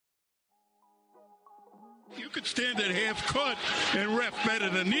You could stand at half court and ref better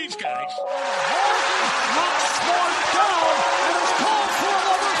than these guys. Knocks Smart down and is called for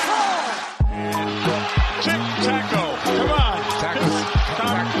another foul. Taco, come on. Taco.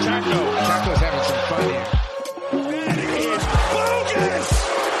 Taco's having some fun here. That is bogus.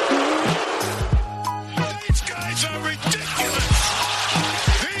 These guys are ridiculous.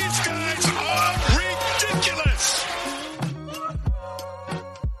 These guys are ridiculous.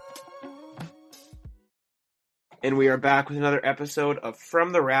 And we are back with another episode of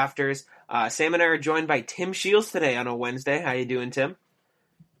From the Rafters. Sam and I are joined by Tim Sheils today on a Wednesday. How you doing, Tim?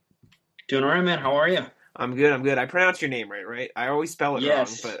 Doing all right, man. How are you? I'm good. I pronounced your name right? I always spell it wrong,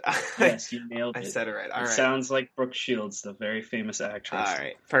 but yes, you nailed it. I said it right. All right. Sounds like Brooke Shields, the very famous actress. All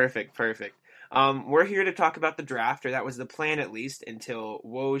right. Perfect. We're here to talk about the draft, or that was the plan at least, until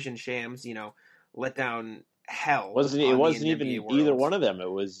Woj and Shams, let down hell. It wasn't even either one of them.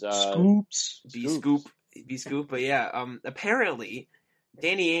 It was Scoops. B Scoop. But yeah, apparently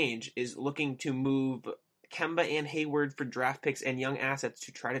Danny Ainge is looking to move Kemba and Hayward for draft picks and young assets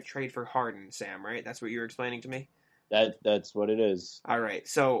to try to trade for Harden, Sam, right? That's what you were explaining to me? That's what it is. All right.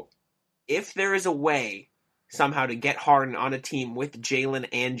 So if there is a way somehow to get Harden on a team with Jalen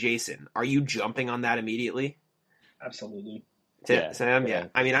and Jason, are you jumping on that immediately? Absolutely. Yeah. Sam? Yeah.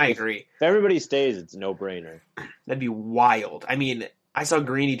 I mean, I agree. If everybody stays, it's a no-brainer. That'd be wild. I mean, I saw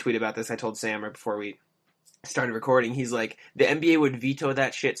Greeny tweet about this. I told Sam right before we started recording. He's like, the NBA would veto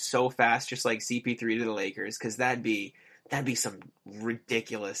that shit so fast, just like CP3 to the Lakers, because that'd be some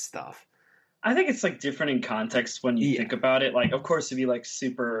ridiculous stuff. I think it's like different in context when you think about it. Like, of course, it'd be like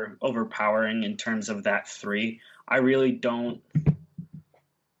super overpowering in terms of that three. I really don't.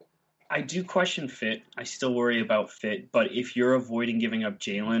 I do question fit. I still worry about fit. But if you're avoiding giving up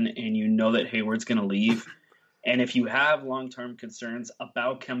Jalen and you know that Hayward's going to leave, and if you have long-term concerns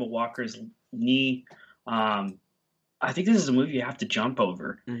about Kemba Walker's knee, I think this is a move you have to jump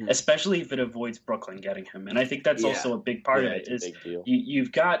over, especially if it avoids Brooklyn getting him. And I think that's also a big part of it. Is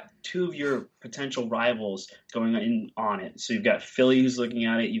you've got two of your potential rivals going in on it. So you've got Philly who's looking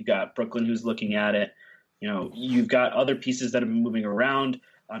at it. You've got Brooklyn who's looking at it. You've got other pieces that have been moving around.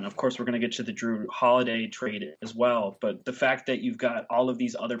 And, of course, we're going to get to the Drew Holiday trade as well. But the fact that you've got all of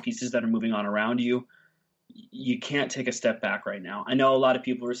these other pieces that are moving on around you, you can't take a step back right now. I know a lot of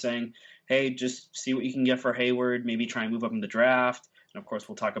people are saying, hey, just see what you can get for Hayward, maybe try and move up in the draft. And, of course,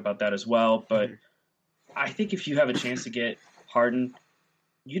 we'll talk about that as well. But I think if you have a chance to get Harden,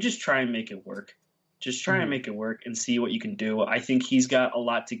 you just try and make it work. Just try and make it work and see what you can do. I think he's got a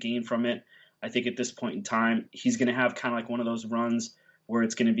lot to gain from it. I think at this point in time, he's going to have kind of like one of those runs where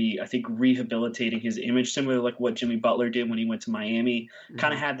it's going to be, I think, rehabilitating his image, similar to like what Jimmy Butler did when he went to Miami.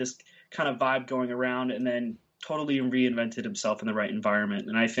 Kind of had this kind of vibe going around and then totally reinvented himself in the right environment.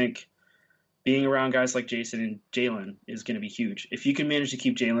 And I think being around guys like Jason and Jalen is going to be huge. If you can manage to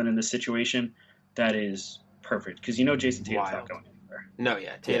keep Jalen in this situation, that is perfect. Because Jason Tatum's not going anywhere. No,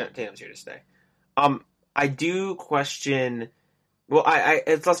 yeah. Tatum's here to stay. I do question... Well,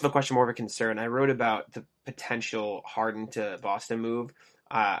 it's less of a question, more of a concern. I wrote about the potential Harden to Boston move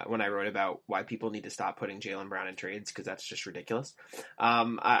when I wrote about why people need to stop putting Jaylen Brown in trades, because that's just ridiculous.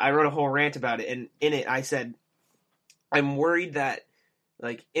 I wrote a whole rant about it, and in it I said, I'm worried that,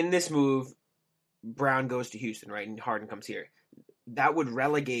 like, in this move, Brown goes to Houston, right, and Harden comes here. That would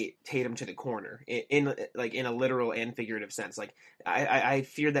relegate Tatum to the corner in a literal and figurative sense. Like, I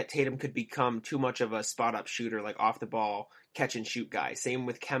fear that Tatum could become too much of a spot up shooter, like off the ball catch and shoot guy. Same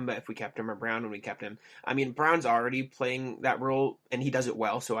with Kemba if we kept him, or Brown when we kept him. I mean, Brown's already playing that role and he does it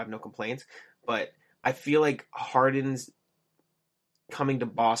well, so I have no complaints. But I feel like Harden's coming to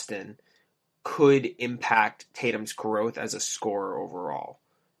Boston could impact Tatum's growth as a scorer overall.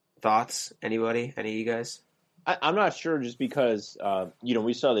 Thoughts? Anybody? Any of you guys? I'm not sure, just because,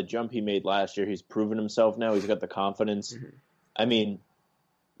 we saw the jump he made last year. He's proven himself now. He's got the confidence. I mean,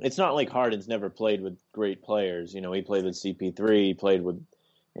 it's not like Harden's never played with great players. He played with CP3. He played with,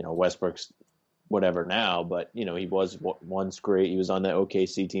 Westbrook's whatever now. But, he was once great. He was on that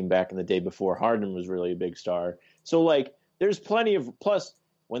OKC team back in the day before Harden was really a big star. So, like, there's plenty of – plus,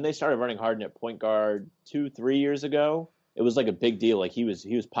 when they started running Harden at point guard 2-3 years ago – it was like a big deal. Like he was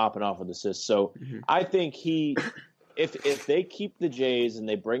popping off with assists. So I think if they keep the Jays and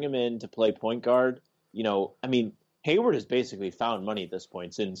they bring him in to play point guard, Hayward has basically found money at this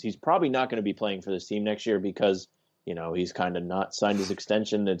point, since he's probably not going to be playing for this team next year because, he's kind of not signed his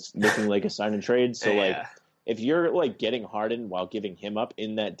extension. It's looking like a sign and trade. So if you're like getting Harden while giving him up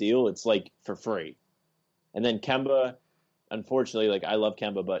in that deal, it's like for free. And then Kemba, unfortunately, like I love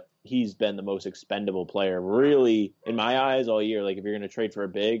Kemba, but he's been the most expendable player, really, in my eyes, all year. Like, if you're going to trade for a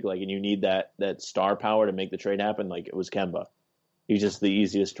big, like, and you need that star power to make the trade happen, like, it was Kemba. He's just the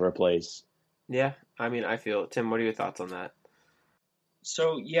easiest to replace. Yeah, I mean, I feel. Tim, what are your thoughts on that?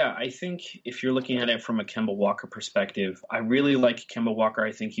 So, yeah, I think if you're looking at it from a Kemba Walker perspective, I really like Kemba Walker.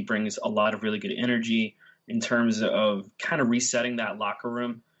 I think he brings a lot of really good energy in terms of kind of resetting that locker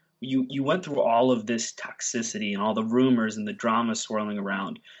room. You went through all of this toxicity and all the rumors and the drama swirling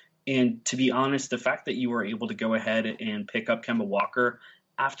around. And to be honest, the fact that you were able to go ahead and pick up Kemba Walker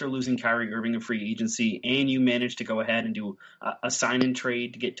after losing Kyrie Irving in free agency, and you managed to go ahead and do a sign-and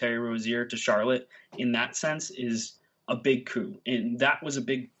trade to get Terry Rozier to Charlotte, in that sense, is a big coup. And that was a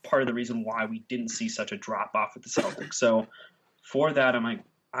big part of the reason why we didn't see such a drop-off with the Celtics. So for that,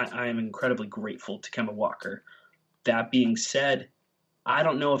 I am incredibly grateful to Kemba Walker. That being said, I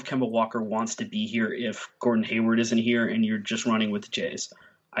don't know if Kemba Walker wants to be here if Gordon Hayward isn't here and you're just running with the Jays.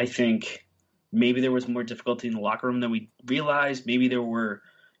 I think maybe there was more difficulty in the locker room than we realized. Maybe there were,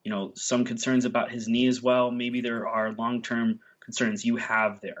 some concerns about his knee as well. Maybe there are long-term concerns you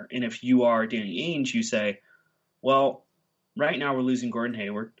have there. And if you are Danny Ainge, you say, well, right now we're losing Gordon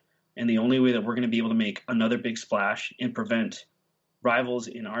Hayward, and the only way that we're going to be able to make another big splash and prevent rivals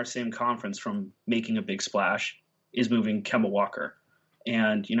in our same conference from making a big splash is moving Kemba Walker.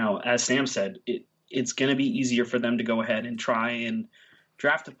 And, as Sam said, it's going to be easier for them to go ahead and try and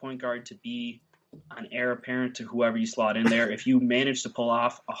draft a point guard to be an heir apparent to whoever you slot in there. If you manage to pull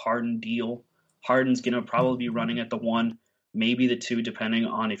off a Harden deal, Harden's going to probably be running at the 1, maybe the 2, depending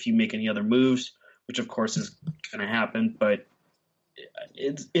on if you make any other moves, which of course is going to happen. But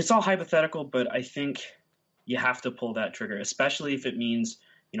it's all hypothetical, but I think you have to pull that trigger, especially if it means,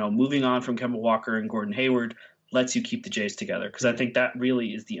 moving on from Kemba Walker and Gordon Hayward lets you keep the Jays together, because I think that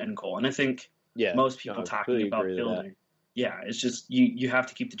really is the end goal. And I think most people talking about building, it's just you have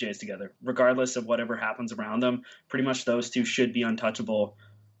to keep the Jays together, regardless of whatever happens around them. Pretty much those two should be untouchable.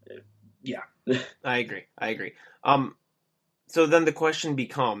 Yeah. I agree. So then the question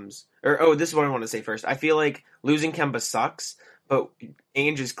becomes, this is what I want to say first. I feel like losing Kemba sucks, but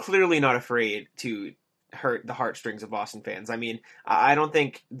Ainge is clearly not afraid to hurt the heartstrings of Boston fans. I mean, I don't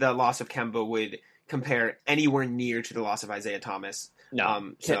think the loss of Kemba would compare anywhere near to the loss of Isaiah Thomas.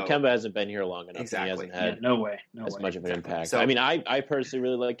 No, Kemba hasn't been here long enough. Exactly. He hasn't had no way. much of an impact. So, I mean, I personally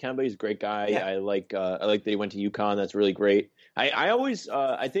really like Kemba. He's a great guy. Yeah. I like that he went to UConn. That's really great. I always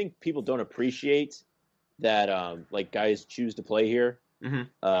I think people don't appreciate that guys choose to play here.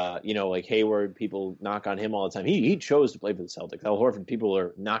 Mm-hmm. Like Hayward, people knock on him all the time. He chose to play for the Celtics. Al Horford, people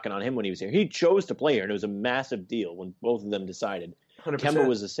are knocking on him when he was here. He chose to play here, and it was a massive deal when both of them decided. 100%. Kemba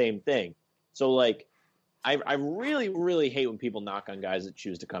was the same thing. So, I really, really hate when people knock on guys that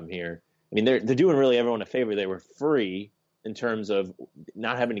choose to come here. I mean, they're doing really everyone a favor. They were free in terms of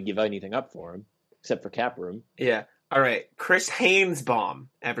not having to give anything up for him, except for cap room. Yeah. All right. Chris Haynes-Baum,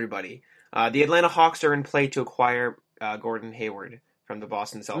 everybody. The Atlanta Hawks are in play to acquire Gordon Hayward from the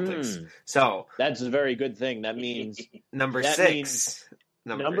Boston Celtics. So that's a very good thing. That means number 6.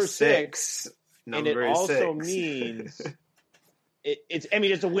 Number 6. And it also means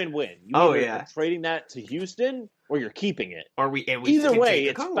it's a win-win. You're trading that to Houston or you're keeping it. Either way,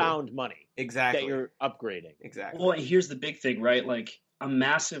 it's found money. Exactly. That you're upgrading. Exactly. Well, here's the big thing, right? Like, a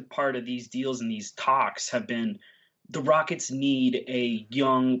massive part of these deals and these talks have been the Rockets need a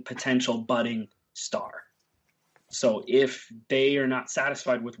young, potential budding star. So if they are not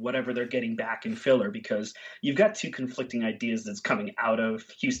satisfied with whatever they're getting back in filler, because you've got two conflicting ideas that's coming out of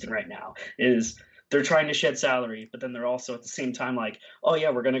Houston right now, is they're trying to shed salary, but then they're also at the same time like, oh yeah,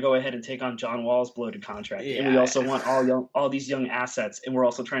 we're going to go ahead and take on John Wall's bloated contract. Yeah, and we also want all these young assets. And we're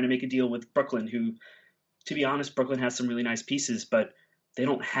also trying to make a deal with Brooklyn, who, to be honest, Brooklyn has some really nice pieces, but they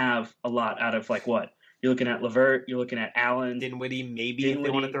don't have a lot out of what? You're looking at LeVert, you're looking at Allen. Dinwiddie, maybe if they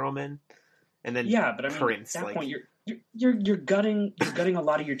want to throw him in. And then but I mean, Prince, at that point, you're gutting a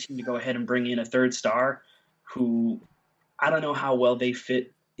lot of your team to go ahead and bring in a third star, who I don't know how well they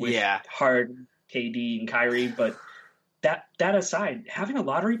fit with Harden, KD, and Kyrie. But that aside, having a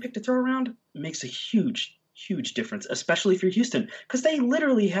lottery pick to throw around makes a huge, huge difference, especially if you're Houston, because they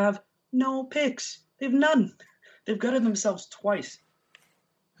literally have no picks. They have none. They've gutted themselves twice.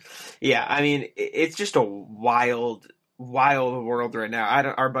 Yeah, I mean, it's just a wild world right now.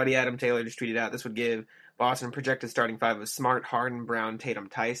 Our buddy Adam Taylor just tweeted out this would give Boston projected starting 5 of Smart, Harden, Brown, Tatum,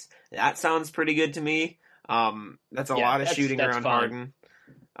 Tice. That sounds pretty good to me. That's a lot of shooting around fine.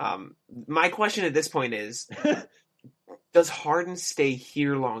 Harden. My question at this point is, does Harden stay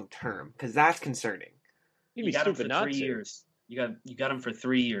here long term? Because that's concerning. You got him for 3 years. You got him for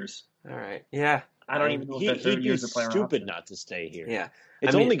 3 years. All right. Yeah. I don't even know if that third year is a player stupid option. not to stay here. Yeah.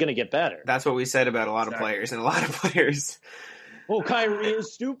 It's only going to get better. That's what we said about a lot of players and a lot of players. Well, Kyrie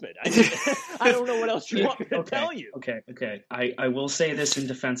is stupid. I don't know what else you want me to tell you. Okay. I will say this in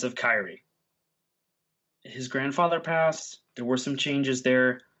defense of Kyrie. His grandfather passed. There were some changes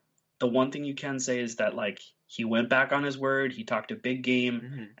there. The one thing you can say is that, like, he went back on his word. He talked a big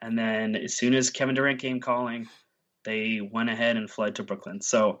game. And then as soon as Kevin Durant came calling, they went ahead and fled to Brooklyn.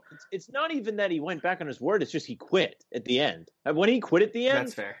 So it's not even that he went back on his word. It's just he quit at the end. And when he quit at the end,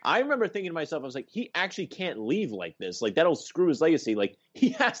 that's fair. I remember thinking to myself, I was like, he actually can't leave like this. Like, that'll screw his legacy. Like, he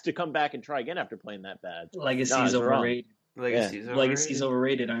has to come back and try again after playing that bad. Legacy's overrated. Legacy's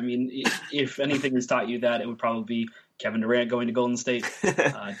overrated. I mean, if anything has taught you that, it would probably be Kevin Durant going to Golden State.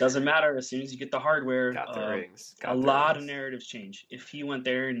 It doesn't matter. As soon as you get the hardware, a lot of narratives change. If he went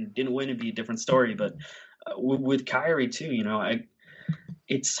there and didn't win, it'd be a different story. But with Kyrie too, you know,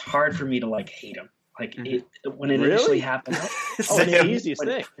 it's hard for me to like hate him. Like when it initially happened. It's the easiest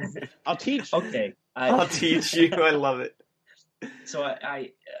thing. I'll teach. Okay, I'll teach you. I love it. So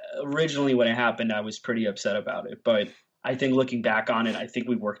I originally when it happened, I was pretty upset about it, but I think looking back on it, I think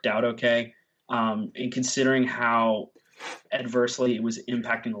we worked out okay. And considering how adversely it was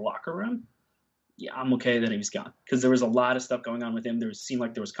impacting the locker room, yeah, I'm okay that he was gone because there was a lot of stuff going on with him. Seemed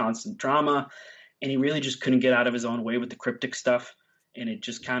like there was constant drama, and he really just couldn't get out of his own way with the cryptic stuff. And it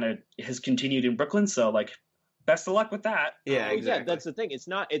just kind of has continued in Brooklyn. So, like, best of luck with that. Yeah, exactly. Yeah, that's the thing. It's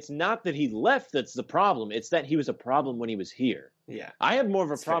not that he left that's the problem. It's that he was a problem when he was here. Yeah, I have more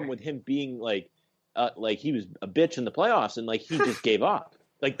of a problem with him being like he was a bitch in the playoffs and like he just gave up.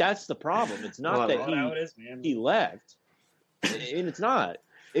 Like that's the problem. It's not that he left, and it's not.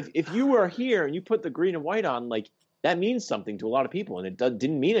 If you were here and you put the green and white on, like that means something to a lot of people, and it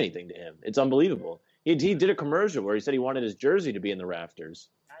didn't mean anything to him. It's unbelievable. He did a commercial where he said he wanted his jersey to be in the rafters.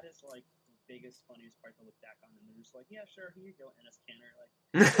 That is like the biggest, funniest part to look back on, and they're just like, "Yeah, sure, here you go, Ennis Canner." Like,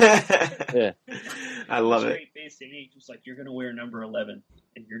 yeah, I love it. Face, and he's just like, "You're gonna wear number 11,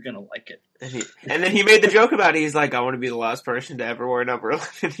 and you're gonna like it." And then he made the joke about it. He's like, "I want to be the last person to ever wear number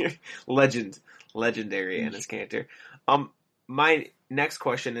 11." Legendary Ennis Cantor. My next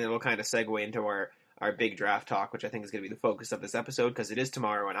question, and it will kind of segue into our big draft talk, which I think is going to be the focus of this episode because it is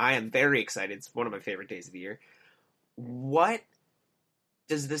tomorrow, and I am very excited. It's one of my favorite days of the year. What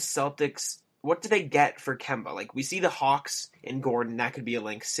does the Celtics? What do they get for Kemba? Like, we see the Hawks and Gordon. That could be a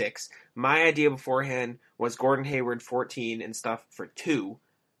link 6. My idea beforehand was Gordon Hayward 14 and stuff for 2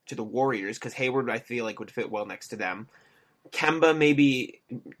 to the Warriors, because Hayward, I feel like, would fit well next to them. Kemba, maybe,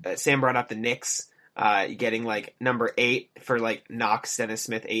 Sam brought up the Knicks, getting, like, number 8 for, like, Knox, Dennis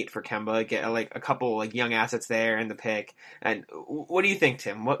Smith, 8 for Kemba. Get, like, a couple, like, young assets there and the pick. And what do you think,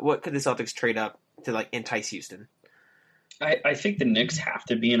 Tim? What could the Celtics trade up to, like, entice Houston? I think the Knicks have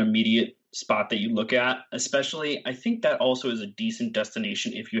to be an immediate spot that you look at, especially I think that also is a decent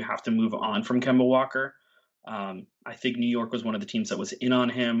destination if you have to move on from Kemba Walker. I think New York was one of the teams that was in on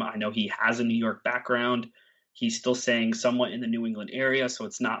him. I know he has a New York background. He's still staying somewhat in the New England area, so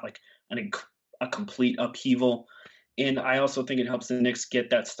it's not like a complete upheaval. And I also think it helps the Knicks get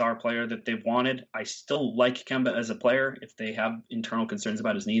that star player that they've wanted. I still like Kemba as a player. If they have internal concerns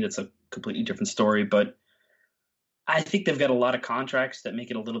about his knee, that's a completely different story. But I think they've got a lot of contracts that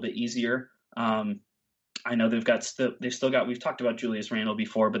make it a little bit easier. I know they've still got, we've talked about Julius Randle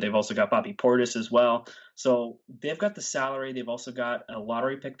before, but they've also got Bobby Portis as well. So they've got the salary. They've also got a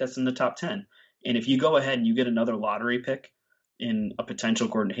lottery pick that's in the top 10. And if you go ahead and you get another lottery pick in a potential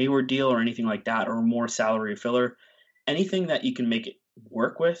Gordon Hayward deal or anything like that, or more salary filler, anything that you can make it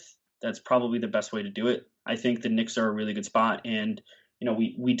work with, that's probably the best way to do it. I think the Knicks are a really good spot. And, you know,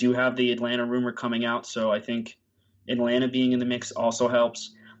 we do have the Atlanta rumor coming out. So I think Atlanta being in the mix also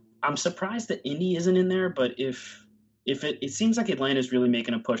helps. I'm surprised that Indy isn't in there, but if it seems like Atlanta is really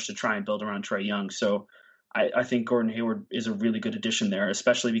making a push to try and build around Trae Young. So I think Gordon Hayward is a really good addition there,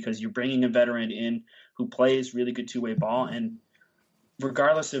 especially because you're bringing a veteran in who plays really good two-way ball. And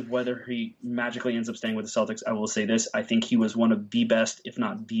regardless of whether he magically ends up staying with the Celtics, I will say this. I think he was one of the best, if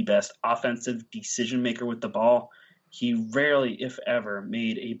not the best, offensive decision maker with the ball. He rarely, if ever,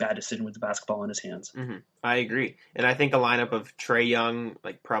 made a bad decision with the basketball in his hands. Mm-hmm. I agree. And I think a lineup of Trae Young,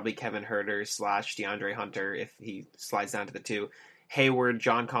 like probably Kevin Huerter / DeAndre Hunter, if he slides down to the 2, Hayward,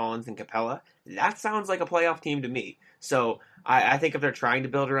 John Collins, and Capella, that sounds like a playoff team to me. So I think if they're trying to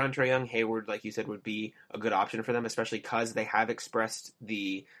build around Trae Young, Hayward, like you said, would be a good option for them, especially because they have expressed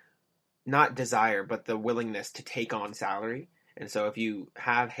the, not desire, but the willingness to take on salary. And so if you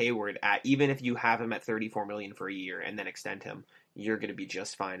have Hayward even if you have him at $34 million for a year and then extend him, you're going to be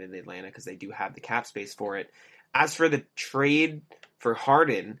just fine in Atlanta because they do have the cap space for it. As for the trade for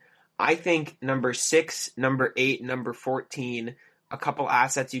Harden, I think number 6, number 8, number 14, a couple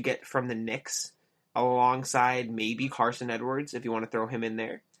assets you get from the Knicks alongside maybe Carson Edwards if you want to throw him in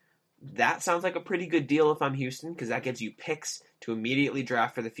there. That sounds like a pretty good deal if I'm Houston, because that gives you picks to immediately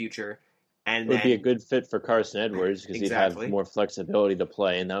draft for the future. And it would be a good fit for Carson Edwards because exactly. he'd have more flexibility to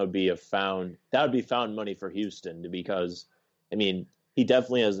play, and that would be found money for Houston because, I mean, he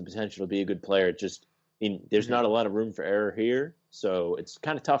definitely has the potential to be a good player. There's not a lot of room for error here, so it's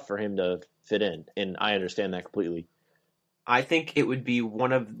kind of tough for him to fit in, and I understand that completely. I think it would be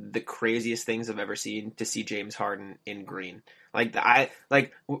one of the craziest things I've ever seen to see James Harden in green.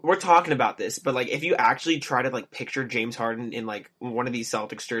 We're talking about this, but like if you actually try to like picture James Harden in like one of these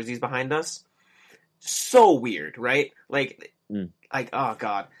Celtics jerseys behind us, so weird, right? Oh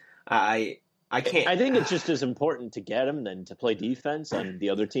god, I can't. I think it's just as important to get him than to play defense on the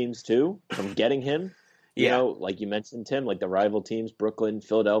other teams too. From getting him, you know, like you mentioned, Tim, like the rival teams, Brooklyn,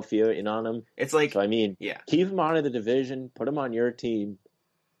 Philadelphia, in on him. It's like, so I mean, keep him out of the division, put him on your team.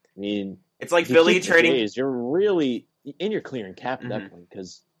 I mean, it's like Philly trading. Jays, you're really in your clearing cap at that point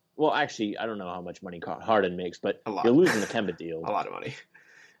because, well, actually, I don't know how much money Harden makes, but you're losing the Kemba deal. A lot of money.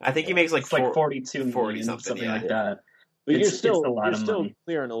 I think he makes like 42 40 something like that. But you're still money.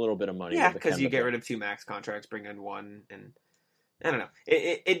 clearing a little bit of money. Yeah, because you get rid of 2 max contracts, bring in 1, and I don't know.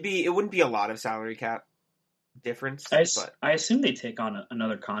 It wouldn't be a lot of salary cap difference. I assume they take on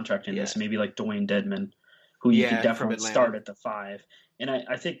another contract in this, maybe like Dwayne Dedmon, who you could definitely start at the 5. And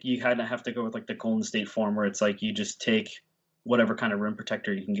I think you kind of have to go with like the Golden State form where it's like you just take whatever kind of rim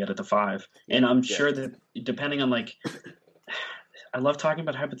protector you can get at the 5. And I'm sure that depending on like, I love talking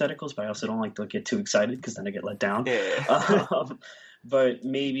about hypotheticals, but I also don't like to get too excited because then I get let down. But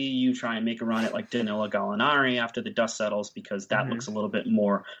maybe you try and make a run at like Danilo Gallinari after the dust settles because that looks a little bit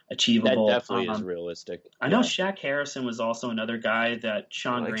more achievable. That definitely is realistic. I know Shaq Harrison was also another guy that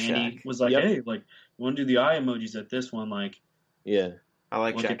Sean Grandy was like, hey, like, you want to do the eye emojis at this one? Like, I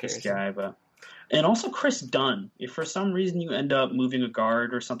like look Shaq at this Harrison. guy. And also Chris Dunn. If for some reason you end up moving a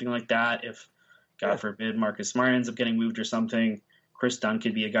guard or something like that, if, God forbid, Marcus Smart ends up getting moved or something, Chris Dunn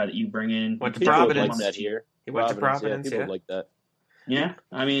could be a guy that you bring in. Went to Providence. Like that here. He went to Providence, people like that. Yeah,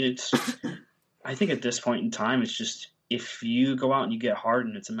 I mean, I think at this point in time, it's just if you go out and you get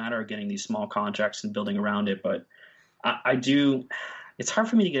Harden, it's a matter of getting these small contracts and building around it. But it's hard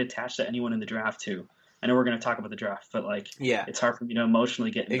for me to get attached to anyone in the draft too. I know we're going to talk about the draft, but it's hard for me to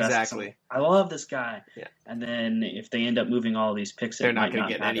emotionally get invested. Exactly. I love this guy. Yeah. And then if they end up moving all these picks, they're not going to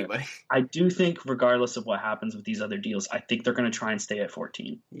get anybody. I do think regardless of what happens with these other deals, I think they're going to try and stay at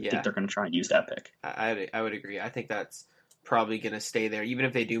 14. Yeah. I think they're going to try and use that pick. I would agree. I think that's probably going to stay there. Even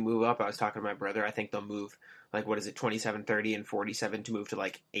if they do move up, I was talking to my brother, I think they'll move, 27, 30, and 47 to move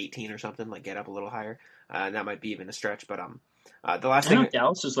to 18 or something, get up a little higher. That might be even a stretch, but the last thing...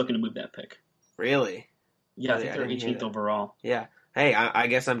 Dallas is looking to move that pick. Really? Yeah, I think they're 18th overall. Yeah. Hey, I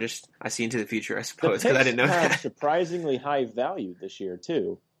guess I see into the future, I suppose, because I didn't know that. Have surprisingly high value this year,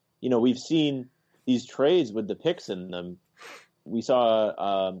 too. We've seen these trades with the picks in them. We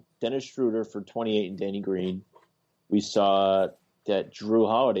saw Dennis Schroeder for 28 and Danny Green. We saw that Drew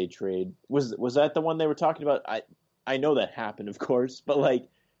Holiday trade. Was that the one they were talking about? I know that happened, of course, but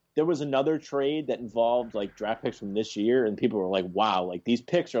there was another trade that involved draft picks from this year, and people were like, "Wow, these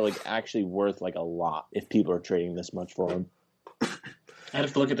picks are actually worth a lot if people are trading this much for them." I'd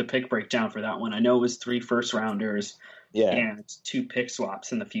have to look at the pick breakdown for that one. I know it was 3 first-rounders and 2 pick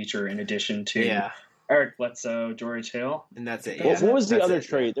swaps in the future, in addition to Eric Bledsoe, George Hill, and that's it. What was the other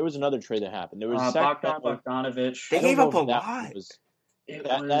trade? There was another trade that happened. There was Bogdanovich. They gave up a lot. That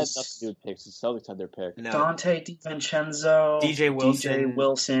had nothing to do with picks. The Celtics had their pick. No. Dante DiVincenzo, DJ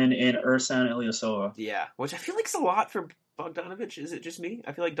Wilson, and Ersan Ilyasova. Yeah, which I feel is a lot for Bogdanovich. Is it just me?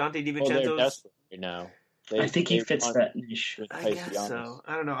 I feel like Dante DiVincenzo. They're desperate right now. I think he fits that niche. I guess so.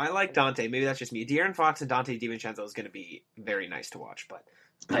 I don't know. I like Dante. Maybe that's just me. De'Aaron Fox and Dante DiVincenzo is going to be very nice to watch. But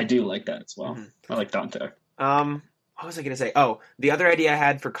I do like that as well. I like Dante. What was I going to say? Oh, the other idea I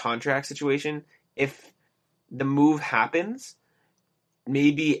had for contract situation, if the move happens,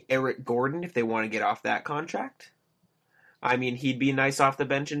 maybe Eric Gordon, if they want to get off that contract. I mean, he'd be nice off the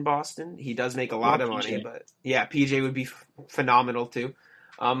bench in Boston. He does make a lot of money, but PJ would be phenomenal too.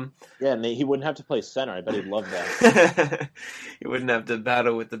 And he wouldn't have to play center. I bet he'd love that. He wouldn't have to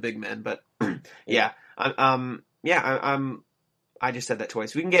battle with the big men, but I just said that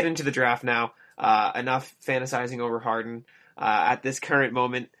twice. We can get into the draft now. Enough fantasizing over Harden at this current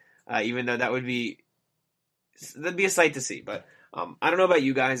moment, even though that'd be a sight to see. But I don't know about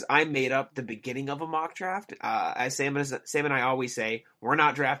you guys. I made up the beginning of a mock draft. As Sam and I always say, we're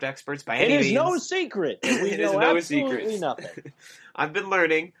not draft experts by any means. It is no secret. We know absolutely nothing. I've been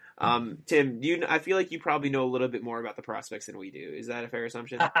learning. Tim, I feel like you probably know a little bit more about the prospects than we do. Is that a fair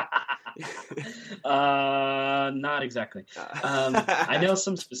assumption? Not exactly. I know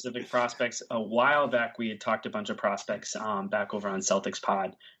some specific prospects. A while back, we had talked a bunch of prospects back over on Celtics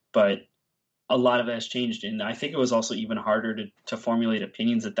Pod, but a lot of that has changed. And I think it was also even harder to formulate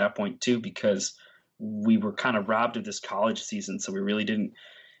opinions at that point, too, because we were kind of robbed of this college season. So we really didn't.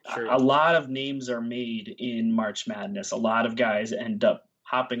 Sure. A lot of names are made in March Madness. A lot of guys end up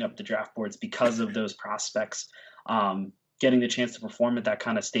hopping up the draft boards because of those prospects getting the chance to perform at that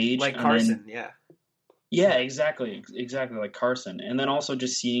kind of stage. Like Carson, yeah. Yeah, exactly like Carson. And then also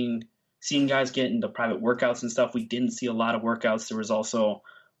just seeing guys get into private workouts and stuff. We didn't see a lot of workouts. There was also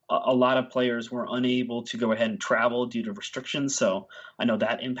a lot of players were unable to go ahead and travel due to restrictions. So I know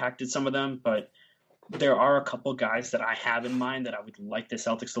that impacted some of them, but there are a couple guys that I have in mind that I would like the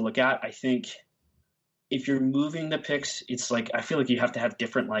Celtics to look at. I think if you're moving the picks, it's like I feel like you have to have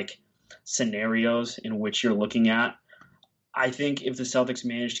different like scenarios in which you're looking at. I think if the Celtics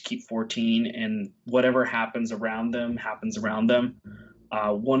manage to keep 14 and whatever happens around them,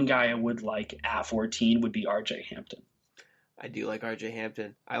 one guy I would like at 14 would be RJ Hampton. I do like RJ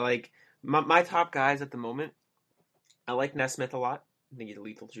Hampton. I like my top guys at the moment. I like Nesmith a lot. I think he's a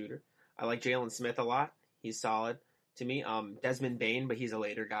lethal shooter. I like Jalen Smith a lot. He's solid to me. Desmond Bane, but he's a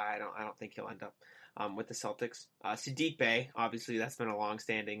later guy. I don't think he'll end up with the Celtics. Sadiq Bey, obviously that's been a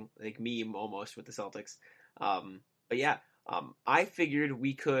long-standing like meme almost with the Celtics. But yeah, I figured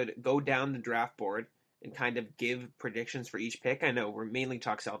we could go down the draft board and kind of give predictions for each pick. I know we're mainly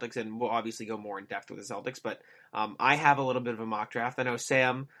talk Celtics, and we'll obviously go more in depth with the Celtics. But I have a little bit of a mock draft. I know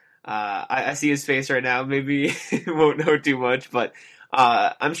Sam. I see his face right now. Maybe won't know too much, but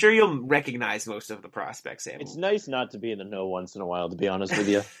I'm sure you'll recognize most of the prospects, Sam. It's nice not to be in the know once in a while, to be honest with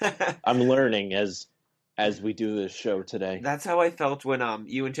you. I'm learning as we do this show today. That's how I felt when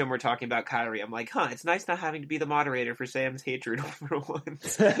you and Tim were talking about Kyrie. I'm like, it's nice not having to be the moderator for Sam's hatred over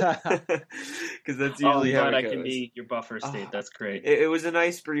once. Because that's usually how it goes. I can be your buffer state. That's great. It was a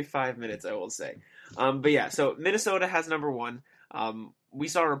nice brief 5 minutes, I will say. But yeah, so Minnesota has number 1. We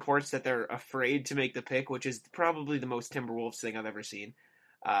saw reports that they're afraid to make the pick, which is probably the most Timberwolves thing I've ever seen.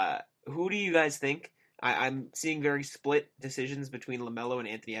 Who do you guys think? I'm seeing very split decisions between LaMelo and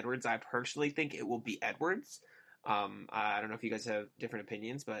Anthony Edwards. I personally think it will be Edwards. I don't know if you guys have different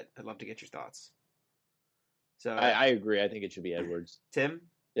opinions, but I'd love to get your thoughts. So I agree. I think it should be Edwards. Tim?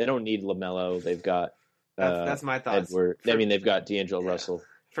 They don't need LaMelo. They've got that's my thoughts. Edward. They've got D'Angelo Russell.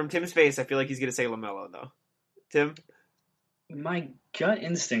 From Tim's face, I feel like he's going to say LaMelo, though. Tim? My gut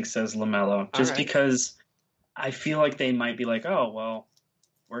instinct says LaMelo, just because I feel like they might be like, oh, well,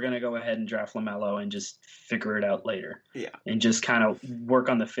 we're going to go ahead and draft LaMelo and just figure it out later. Yeah. And just kind of work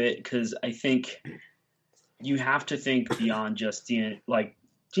on the fit, because I think you have to think beyond just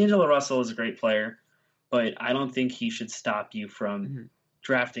D'Angelo Russell is a great player, but I don't think he should stop you from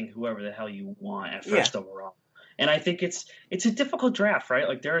drafting whoever the hell you want at first overall. And I think it's a difficult draft, right?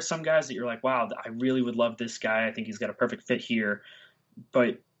 Like there are some guys that you're like, wow, I really would love this guy. I think he's got a perfect fit here.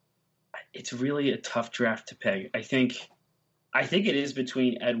 But it's really a tough draft to peg. I think it is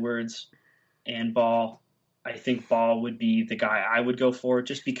between Edwards and Ball. I think Ball would be the guy I would go for,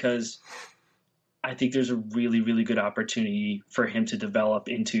 just because I think there's a really, really good opportunity for him to develop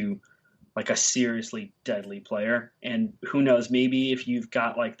into like a seriously deadly player. And who knows, maybe if you've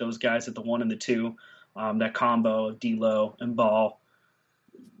got like those guys at the 1 and the 2, that combo of D'Lo and Ball,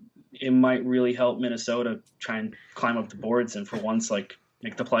 it might really help Minnesota try and climb up the boards and for once like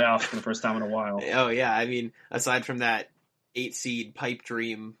make the playoffs for the first time in a while. Oh yeah, I mean, aside from that 8 seed pipe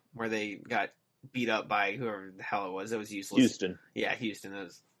dream where they got beat up by whoever the hell it was useless. Houston. Yeah, Houston.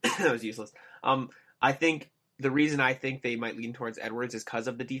 That was useless. I think the reason I think they might lean towards Edwards is because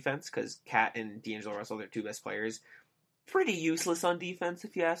of the defense, because Cat and D'Angelo Russell, their 2 best players, pretty useless on defense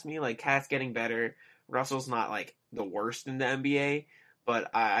if you ask me. Like Cat's getting better. Russell's not like the worst in the NBA, but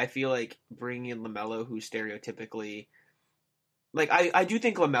I feel like bringing in LaMelo, who's stereotypically like I do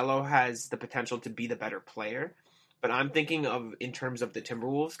think LaMelo has the potential to be the better player, but I'm thinking of in terms of the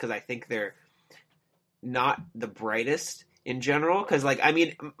Timberwolves, because I think they're not the brightest in general. Because like I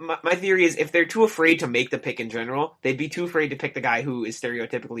mean, my theory is if they're too afraid to make the pick in general, they'd be too afraid to pick the guy who is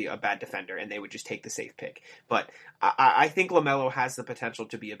stereotypically a bad defender, and they would just take the safe pick. But I think LaMelo has the potential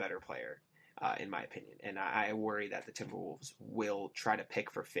to be a better player. In my opinion, and I worry that the Timberwolves will try to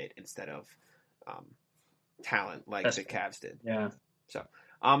pick for fit instead of talent like the Cavs did. Yeah. So,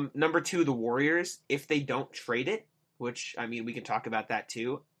 number 2, the Warriors. If they don't trade it, which I mean we can talk about that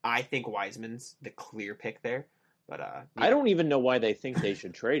too. I think Wiseman's the clear pick there, but yeah. I don't even know why they think they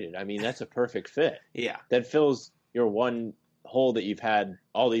should trade it. I mean that's a perfect fit. Yeah, that fills your one hole that you've had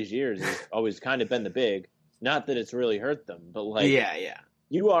all these years has always kind of been the big. Not that it's really hurt them, but like yeah.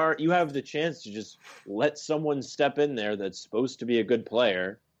 You have the chance to just let someone step in there that's supposed to be a good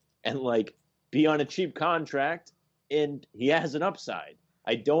player and like be on a cheap contract, and he has an upside.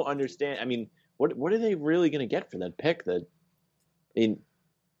 I don't understand. I mean, what are they really going to get for that pick?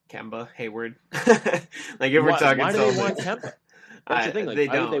 Kemba, Hayward. Like if we're talking, why do they want Kemba? That's the thing. Like,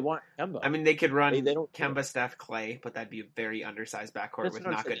 why would they want Kemba? I mean, they could run they don't Kemba, Steph, Clay, but that'd be a very undersized backcourt with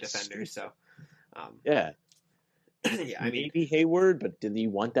not good defenders. So, yeah. Yeah, I mean, maybe Hayward, but did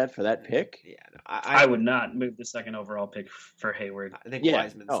you want that for that pick? Yeah, no, I would not move the second overall pick for Hayward. I think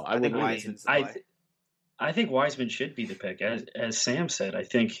Wiseman's. I think Wiseman's. I think Wiseman should be the pick, as Sam said. I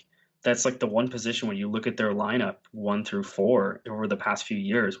think that's like the one position when you look at their lineup 1 through 4 over the past few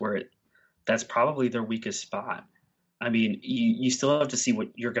years where that's probably their weakest spot. I mean, you still have to see what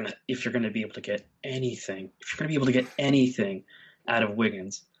if you're gonna be able to get anything. If you're gonna be able to get anything out of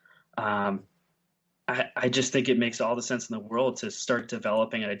Wiggins, I just think it makes all the sense in the world to start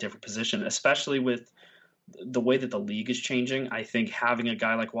developing at a different position, especially with the way that the league is changing. I think having a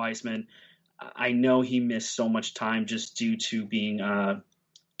guy like Wiseman, I know he missed so much time just due to being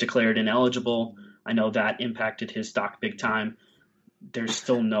declared ineligible. I know that impacted his stock big time. There's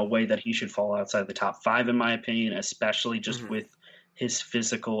still no way that he should fall outside the top 5, in my opinion, especially just with his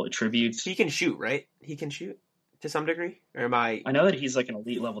physical attributes. He can shoot, right? He can shoot to some degree, or am I? I know that he's like an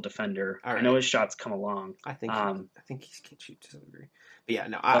elite level defender. Right. I know his shots come along. I think he can shoot to some degree. But yeah,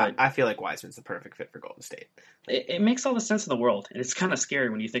 no, I feel like Wiseman's the perfect fit for Golden State. It makes all the sense in the world, and it's kind of scary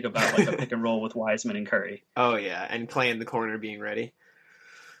when you think about like a pick and roll with Wiseman and Curry. Oh yeah, and Clay in the corner being ready.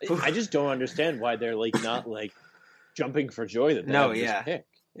 I just don't understand why they're like not like jumping for joy that they have this pick.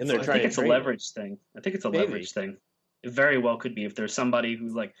 And they're trying to it's a leverage thing. I think it's a leverage thing. It very well could be if there's somebody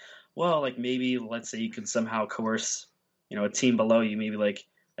who's like, well, like maybe let's say you could somehow coerce, a team below you, maybe like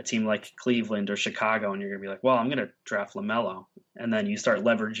a team like Cleveland or Chicago, and you're gonna be like, well, I'm gonna draft LaMelo, and then you start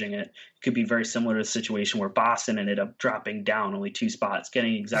leveraging it. It could be very similar to the situation where Boston ended up dropping down only 2 spots,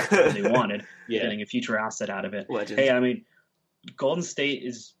 getting exactly what they wanted, getting a future asset out of it. Legend. Hey, I mean, Golden State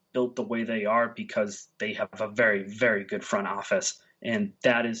is built the way they are because they have a very, very good front office. And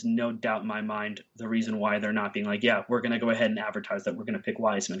that is no doubt in my mind the reason why they're not being like, yeah, we're going to go ahead and advertise that we're going to pick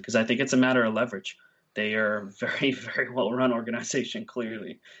Wiseman. Because I think it's a matter of leverage. They are a very, very well-run organization,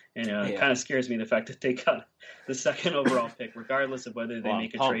 clearly. And it kind of scares me the fact that they got the second overall pick, regardless of whether they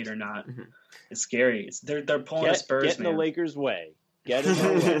make a trade or not. Mm-hmm. It's scary. They're pulling a Spurs, get in the Lakers' way. Get in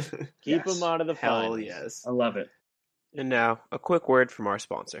their way. Keep them out of the finals. Hell yes. I love it. And now, a quick word from our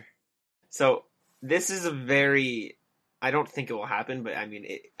sponsor. So, this is a very... I don't think it will happen, but I mean,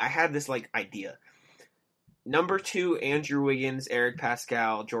 I had this idea. Number 2, Andrew Wiggins, Eric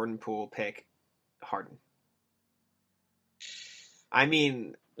Pascal, Jordan Poole pick Harden. I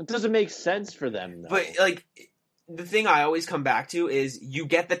mean, it doesn't make sense for them, though. But the thing I always come back to is you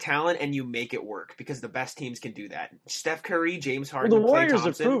get the talent and you make it work because the best teams can do that. Steph Curry, James Harden, the Warriors Klay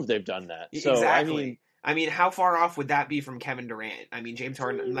Thompson, have proved they've done that. So, exactly. I mean, how far off would that be from Kevin Durant? I mean, James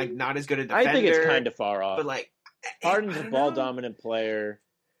Harden, not as good a defender. I think it's kind of far off. But Harden's a ball-dominant player.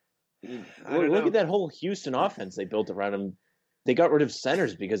 Look at that whole Houston offense they built around him. They got rid of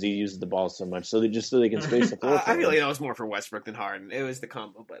centers because he uses the ball so much, so they can space the floor. I feel like that was more for Westbrook than Harden. It was the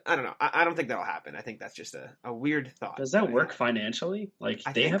combo, but I don't know. I don't think that'll happen. I think that's just a weird thought. Does that work financially?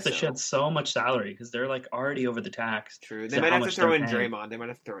 They have to shed so much salary because they're already over the tax. True. They might have to throw in Draymond. They might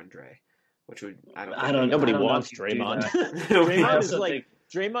have to throw in Dre, which would nobody wants Draymond.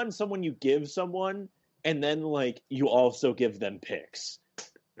 Draymond's someone you give someone, and then you also give them picks.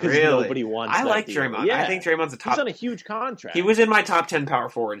 Really? Nobody wants I like Draymond. Yeah. I think Draymond's a top... He's on a huge contract. He was in my top 10 power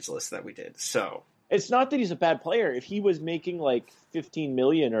forwards list that we did, so... It's not that he's a bad player. If he was making $15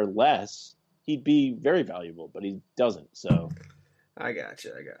 million or less, he'd be very valuable, but he doesn't, so... I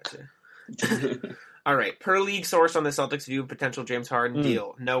gotcha. All right. Per league source on the Celtics view of potential James Harden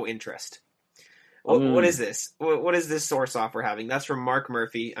deal, no interest. What is this? What is this source off we're having? That's from Mark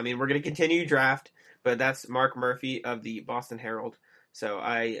Murphy. I mean, we're going to continue draft, but that's Mark Murphy of the Boston Herald. So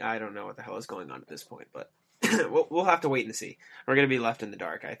I don't know what the hell is going on at this point, but we'll have to wait and see. We're going to be left in the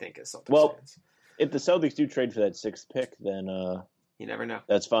dark, I think, as Celtics fans. If the Celtics do trade for that 6th pick, then you never know.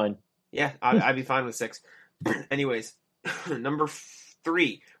 That's fine. Yeah, I'd be fine with 6. Anyways, number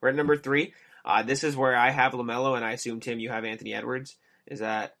 3. We're at number 3. This is where I have LaMelo, and I assume, Tim, you have Anthony Edwards. Is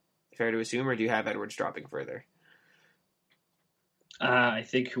that fair to assume, or do you have Edwards dropping further? I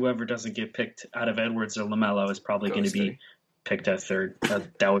think whoever doesn't get picked out of Edwards or LaMelo is probably going to be picked at 3rd.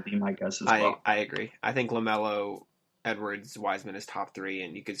 That would be my guess as well. I agree. I think LaMelo, Edwards, Wiseman is top 3,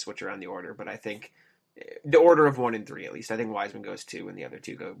 and you could switch around the order, but I think The order of 1 and 3, at least. I think Wiseman goes 2, and the other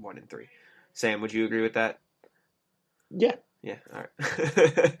 2 go 1 and 3. Sam, would you agree with that? Yeah. Yeah, all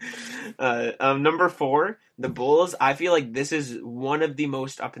right. Number 4, the Bulls. I feel like this is one of the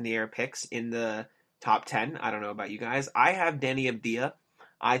most up in the air picks in the top 10. I don't know about you guys. I have Danny Avdija.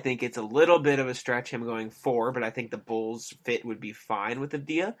 I think it's a little bit of a stretch him going 4, but I think the Bulls fit would be fine with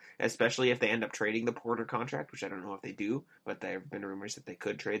Avdija, especially if they end up trading the Porter contract, which I don't know if they do, but there have been rumors that they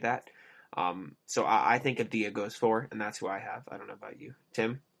could trade that. So I think Avdija goes 4, and that's who I have. I don't know about you.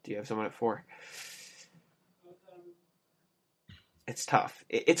 Tim, do you have someone at 4? It's tough.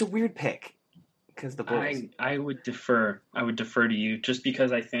 It's a weird pick because the Bulls. I would defer to you just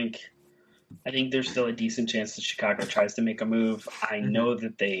because I think there's still a decent chance that Chicago tries to make a move. I know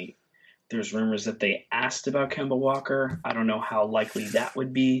that there's rumors that they asked about Kemba Walker. I don't know how likely that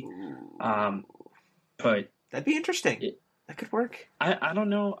would be, but that'd be interesting. That could work. I don't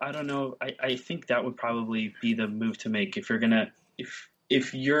know. I think that would probably be the move to make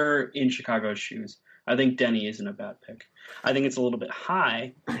if you're in Chicago's shoes. I think Denny isn't a bad pick. I think it's a little bit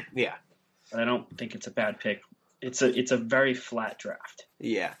high. Yeah. But I don't think it's a bad pick. It's a very flat draft.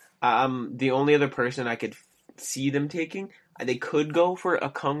 Yeah. The only other person I could see them taking, they could go for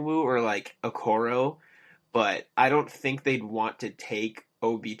a Kungwu or like a Okoro, but I don't think they'd want to take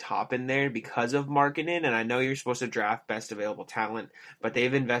Obi Toppin there because of Markkanen, and I know you're supposed to draft best available talent, but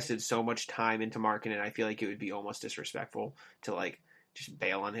they've invested so much time into Markkanen, I feel like it would be almost disrespectful to like just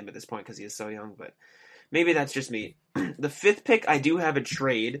bail on him at this point because he is so young, but maybe that's just me. The 5th pick, I do have a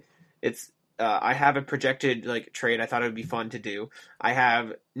trade. It's I have a projected like trade. I thought it would be fun to do. I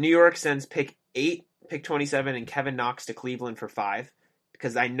have New York sends pick 8, pick 27, and Kevin Knox to Cleveland for 5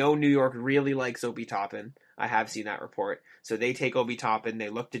 because I know New York really likes Obi Toppin. I have seen that report. So they take Obi Toppin. They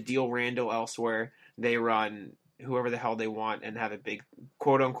look to deal Randall elsewhere. They run whoever the hell they want and have a big,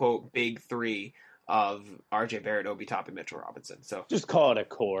 quote unquote, big 3 of RJ Barrett, Obi Toppin, Mitchell Robinson. So just call it a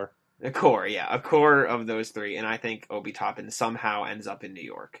core. A core, yeah. A core of those 3. And I think Obi Toppin somehow ends up in New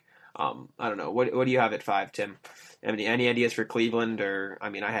York. I don't know. What do you have at 5, Tim? Any ideas for Cleveland? Or, I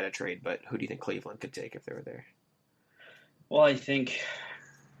mean, I had a trade, but who do you think Cleveland could take if they were there? Well, I think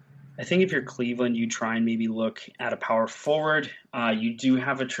if you're Cleveland, you try and maybe look at a power forward. You do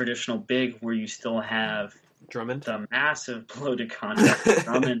have a traditional big where you still have Drummond, the massive bloated contract with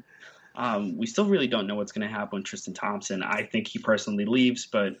Drummond. We still really don't know what's going to happen with Tristan Thompson. I think he personally leaves,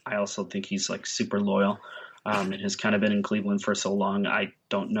 but I also think he's like super loyal. It has kind of been in Cleveland for so long. I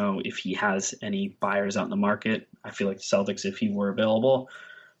don't know if he has any buyers out in the market. I feel like the Celtics, if he were available,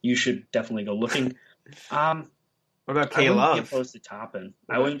 you should definitely go looking. What about K-Love? I wouldn't be opposed to Toppin.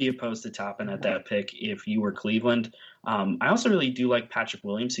 I wouldn't be opposed to Toppin at that pick if you were Cleveland. I also really do like Patrick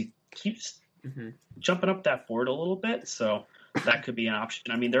Williams. He keeps jumping up that board a little bit, so that could be an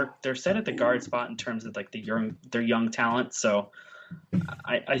option. I mean, they're set at the guard spot in terms of like their young talent, so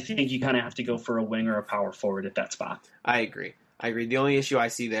I think you kind of have to go for a wing or a power forward at that spot. I agree. The only issue I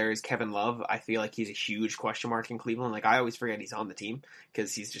see there is Kevin Love. I feel like he's a huge question mark in Cleveland. Like I always forget he's on the team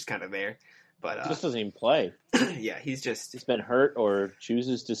because he's just kind of there. But he just doesn't even play. Yeah, he's been hurt or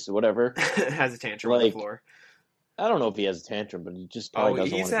chooses to whatever. Has a tantrum on the floor. I don't know if he has a tantrum, but he just probably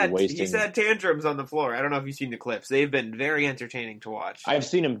doesn't want to be wasting. He's had tantrums on the floor. I don't know if you've seen the clips. They've been very entertaining to watch. I've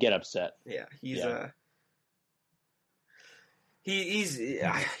seen him get upset. Yeah,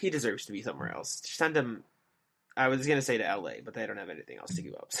 he deserves to be somewhere else. Send him. I was gonna say to LA, but they don't have anything else to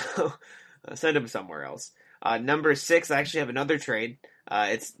give up, so send him somewhere else. Number 6, I actually have another trade.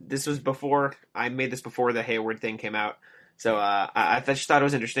 This was before I made this before the Hayward thing came out, so I just thought it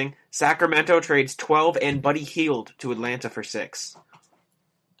was interesting. Sacramento trades 12 and Buddy Hield to Atlanta for 6.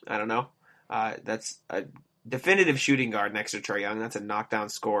 I don't know. That's a definitive shooting guard next to Trae Young. That's a knockdown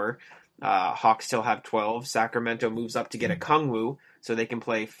scorer. Hawks still have 12. Sacramento moves up to get a Kungwu, so they can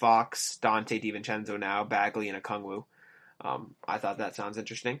play Fox, Dante DiVincenzo now, Bagley, and a Kungwu. I thought that sounds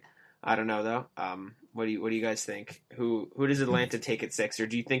interesting. I don't know though. What do you guys think? Who does Atlanta take at 6, or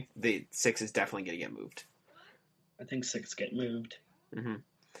do you think the 6 is definitely going to get moved? I think 6 get moved. Mm-hmm.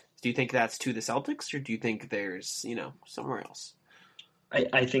 Do you think that's to the Celtics, or do you think there's somewhere else?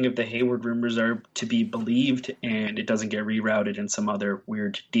 I think if the Hayward rumors are to be believed and it doesn't get rerouted in some other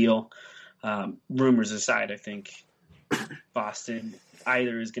weird deal, rumors aside, I think Boston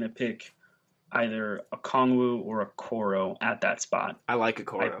either is going to pick either a Kongwu or a Koro at that spot. I like a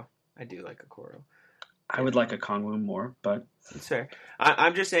Koro. I do like a Koro. I would like a Kongwu more, but that's fair.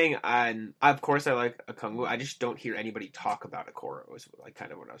 I'm just saying, of course I like a Kongwu. I just don't hear anybody talk about a Koro is like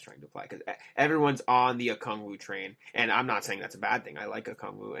kind of what I was trying to apply, because everyone's on the Okongwu train, and I'm not saying that's a bad thing. I like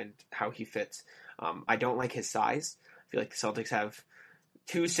Okongwu and how he fits. I don't like his size. I feel like the Celtics have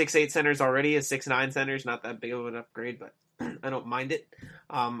 2 6'8" centers already. A 6'9" center is not that big of an upgrade, but I don't mind it.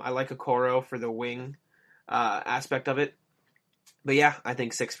 I like Okoro for the wing aspect of it. But yeah, I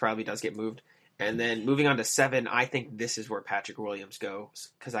think 6 probably does get moved. And then moving on to 7, I think this is where Patrick Williams goes,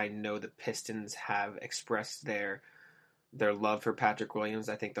 because I know the Pistons have expressed their love for Patrick Williams.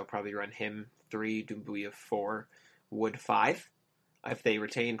 I think they'll probably run him 3, Doumbouya 4, Wood 5, if they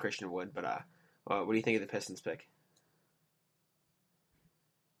retain Christian Wood. But what do you think of the Pistons pick?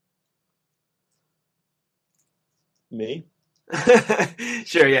 Me?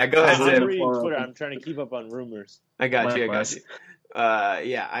 Sure, yeah, go ahead, I'm Sam. reading Twitter. I'm trying to keep up on rumors. I got you.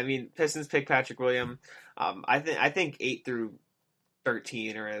 Yeah, I mean, Pistons pick Patrick Williams. I think 8 through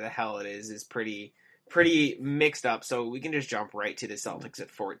 13, or the hell it is pretty mixed up. So we can just jump right to the Celtics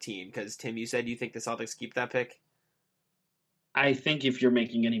at 14. Because Tim, you said you think the Celtics keep that pick. I think if you're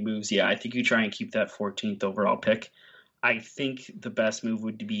making any moves, yeah, I think you try and keep that 14th overall pick. I think the best move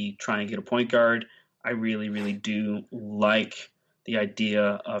would be try and get a point guard. I really, really do like the idea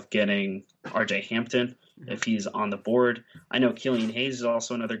of getting RJ Hampton if he's on the board. I know Killian Hayes is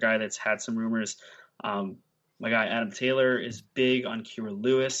also another guy that's had some rumors. My guy Adam Taylor is big on Kira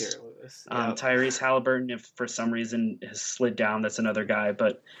Lewis. Yep. Tyrese Halliburton, if for some reason has slid down, that's another guy.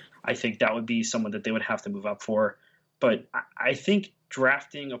 But I think that would be someone that they would have to move up for. But I think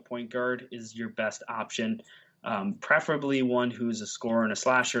drafting a point guard is your best option. Preferably one who's a scorer and a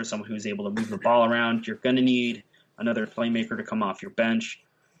slasher, someone who's able to move the ball around. You're going to need another playmaker to come off your bench.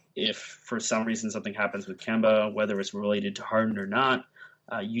 If for some reason something happens with Kemba, whether it's related to Harden or not,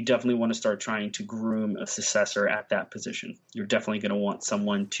 you definitely want to start trying to groom a successor at that position. You're definitely going to want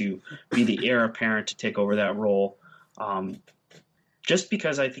someone to be the heir apparent to take over that role. Just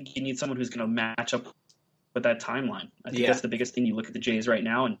because I think you need someone who's going to match up with that timeline. I think that's the biggest thing. You look at the Jays right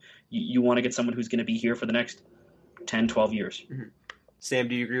now, and you want to get someone who's going to be here for the next 10, 12 years. Mm-hmm. Sam,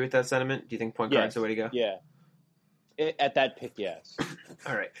 do you agree with that sentiment? Do you think point guard's the way to go? Yeah. At that pick, yes.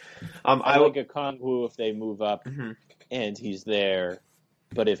 All right. I like a Kongwu if they move up and he's there.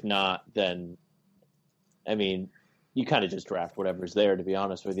 But if not, then, I mean, you kind of just draft whatever's there, to be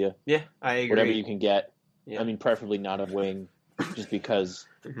honest with you. Yeah, I agree. Whatever you can get. Yeah. I mean, preferably not a wing, just because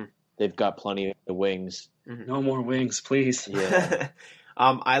they've got plenty of wings. No more wings, please. Yeah.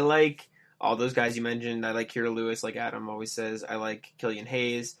 I like all those guys you mentioned. I like Kira Lewis, like Adam always says. I like Killian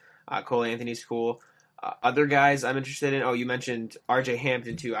Hayes. Cole Anthony's cool. Other guys I'm interested in. Oh, you mentioned RJ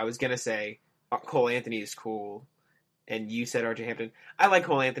Hampton, too. I was going to say Cole Anthony is cool. And you said RJ Hampton. I like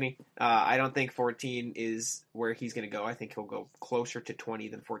Cole Anthony. I don't think 14 is where he's going to go. I think he'll go closer to 20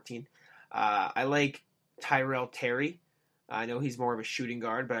 than 14. I like Tyrell Terry. I know he's more of a shooting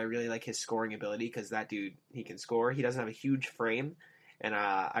guard, but I really like his scoring ability because that dude, he can score. He doesn't have a huge frame, and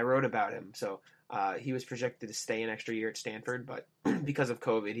I wrote about him. So he was projected to stay an extra year at Stanford, but because of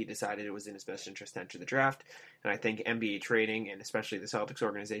COVID, he decided it was in his best interest to enter the draft. And I think NBA trading, and especially the Celtics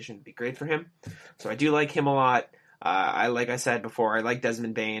organization, would be great for him. So I do like him a lot. Like I said before, I like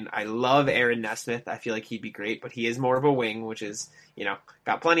Desmond Bane. I love Aaron Nesmith. I feel like he'd be great, but he is more of a wing, which is,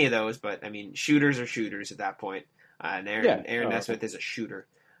 got plenty of those. But, I mean, shooters are shooters at that point. And Aaron Nesmith is a shooter.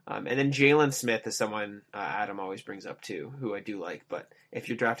 And then Jalen Smith is someone Adam always brings up too, who I do like. But if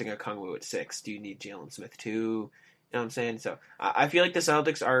you're drafting a Kongwu at 6, do you need Jalen Smith too? You know what I'm saying? So I feel like the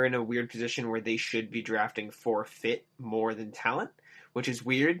Celtics are in a weird position where they should be drafting for fit more than talent, which is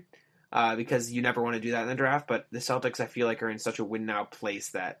weird. Because you never want to do that in the draft, but the Celtics, I feel like, are in such a win-now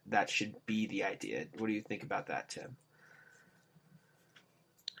place that should be the idea. What do you think about that, Tim?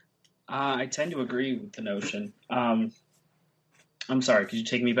 I tend to agree with the notion. I'm sorry, could you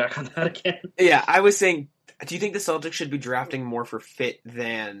take me back on that again? Yeah, I was saying, do you think the Celtics should be drafting more for fit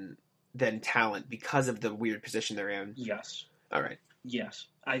than talent because of the weird position they're in? Yes. All right. Yes.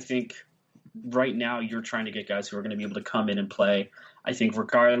 I think right now you're trying to get guys who are going to be able to come in and play. I think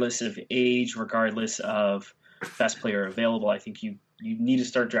regardless of age, regardless of best player available, I think you need to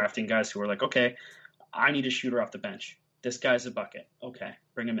start drafting guys who are like, okay, I need a shooter off the bench. This guy's a bucket. Okay,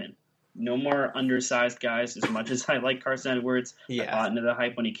 bring him in. No more undersized guys. As much as I like Carson Edwards, I bought into the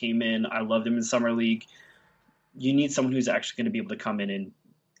hype when he came in. I loved him in Summer League. You need someone who's actually going to be able to come in and,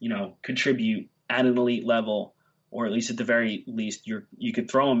 contribute at an elite level, or at least at the very least, you could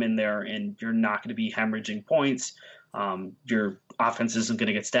throw him in there and you're not going to be hemorrhaging points. Your offense isn't going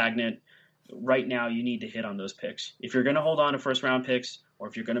to get stagnant. Right now, you need to hit on those picks. If you're going to hold on to first-round picks, or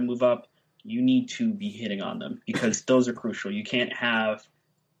if you're going to move up, you need to be hitting on them because those are crucial. You can't have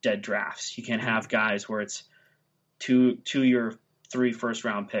dead drafts. You can't have guys where it's two your 3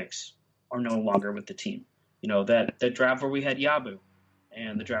 first-round picks are no longer with the team. That draft where we had Yabu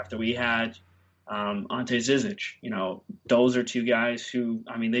and the draft that we had Ante Zizic. Those are two guys who,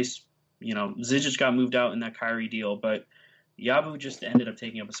 Zizic got moved out in that Kyrie deal, but Yabu just ended up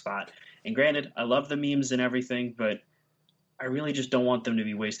taking up a spot. And granted, I love the memes and everything, but I really just don't want them to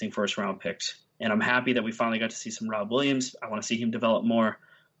be wasting first-round picks. And I'm happy that we finally got to see some Rob Williams. I want to see him develop more,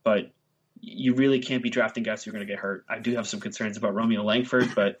 but you really can't be drafting guys who are going to get hurt. I do have some concerns about Romeo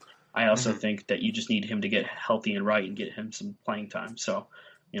Langford, but I also think that you just need him to get healthy and right and get him some playing time. So,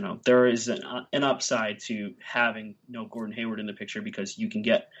 there is an upside to having no Gordon Hayward in the picture because you can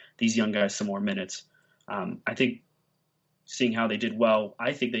get these young guys some more minutes. I think seeing how they did well,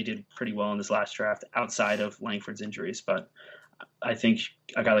 I think they did pretty well in this last draft outside of Langford's injuries, but I think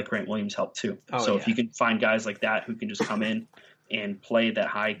a guy like Grant Williams helped too. If you can find guys like that who can just come in and play that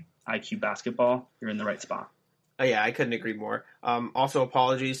high IQ basketball, you're in the right spot. Oh, yeah, I couldn't agree more. Also,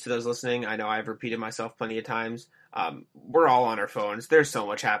 apologies to those listening. I know I've repeated myself plenty of times. We're all on our phones. There's so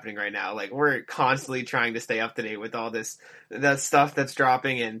much happening right now. Like, we're constantly trying to stay up to date with all that stuff that's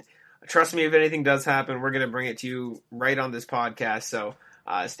dropping. And trust me, if anything does happen, we're going to bring it to you right on this podcast. So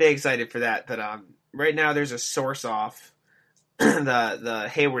stay excited for that. But right now, there's a source off the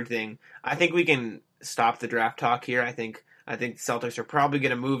Hayward thing. I think we can stop the draft talk here. I think the Celtics are probably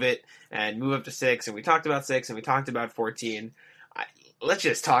going to move it and move up to 6. And we talked about 6 and we talked about 14. Let's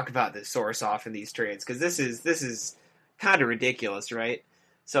just talk about the source off in these trades because this is kind of ridiculous, right?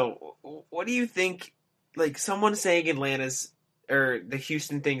 So what do you think? Like someone saying Atlanta's or the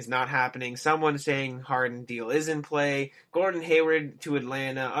Houston thing's not happening. Someone saying Harden deal is in play. Gordon Hayward to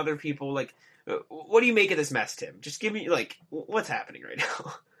Atlanta. Other people like. What do you make of this mess, Tim? Just give me what's happening right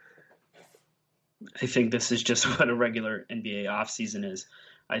now. I think this is just what a regular NBA offseason is.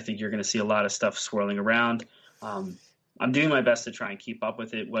 I think you're going to see a lot of stuff swirling around. I'm doing my best to try and keep up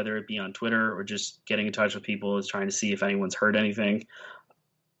with it, whether it be on Twitter or just getting in touch with people, is trying to see if anyone's heard anything.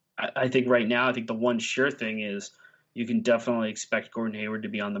 I think right now, the one sure thing is you can definitely expect Gordon Hayward to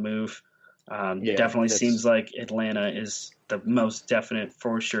be on the move. Definitely seems like Atlanta is the most definite,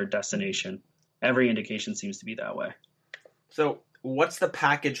 for sure, destination. Every indication seems to be that way. So what's the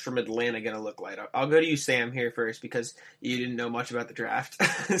package from Atlanta going to look like? I'll go to you, Sam, here first because you didn't know much about the draft.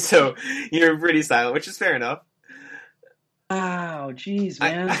 So you're pretty silent, which is fair enough. Wow, geez,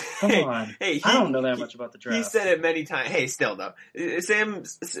 man. Come on. I don't know that much about the draft. He said it many times. Hey, still, though. Sam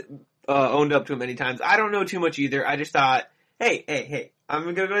owned up to it many times. I don't know too much either. I just thought, hey. I'm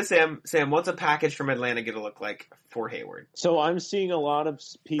going to go to Sam. Sam, what's a package from Atlanta going to look like for Hayward? So I'm seeing a lot of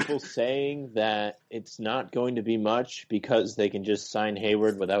people saying that it's not going to be much because they can just sign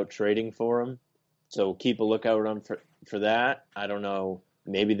Hayward without trading for him. So keep a lookout on for that. I don't know.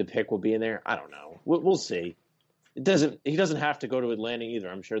 Maybe the pick will be in there. I don't know. We'll see. He doesn't have to go to Atlanta either.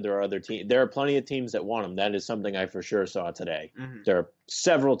 I'm sure there are other teams. There are plenty of teams that want him. That is something I for sure saw today. Mm-hmm. There are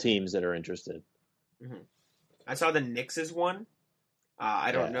several teams that are interested. Mm-hmm. I saw the Knicks is one.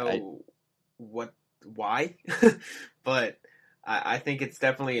 I don't know why, but I think it's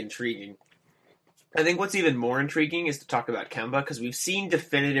definitely intriguing. I think what's even more intriguing is to talk about Kemba because we've seen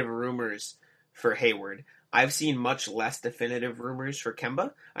definitive rumors for Hayward. I've seen much less definitive rumors for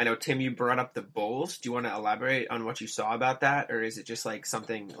Kemba. I know, Tim, you brought up the Bulls. Do you want to elaborate on what you saw about that, or is it just like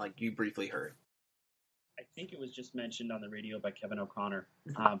something like you briefly heard? I think it was just mentioned on the radio by Kevin O'Connor.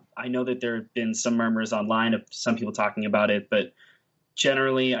 I know that there have been some murmurs online of some people talking about it, but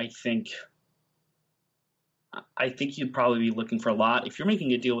generally I think you'd probably be looking for a lot. If you're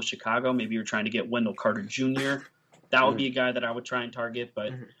making a deal with Chicago, maybe you're trying to get Wendell Carter Jr. That would be a guy that I would try and target,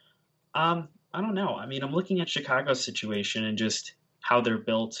 but I don't know. I mean, I'm looking at Chicago's situation and just how they're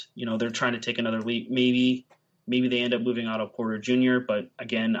built. You know, they're trying to take another leap. Maybe they end up moving Otto Porter Jr., but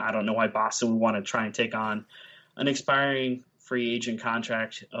again, I don't know why Boston would want to try and take on an expiring free agent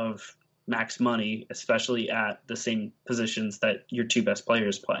contract of max money, especially at the same positions that your two best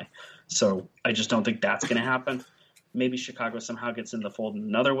players play. So I just don't think that's going to happen. Maybe Chicago somehow gets in the fold in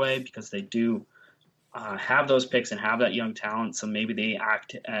another way because they do have those picks and have that young talent, so maybe they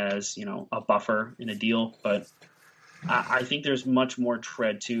act as, a buffer in a deal. But I think there's much more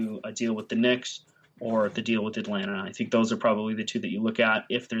tread to a deal with the Knicks or the deal with Atlanta. I think those are probably the two that you look at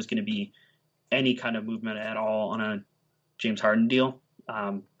if there's going to be any kind of movement at all on a James Harden deal.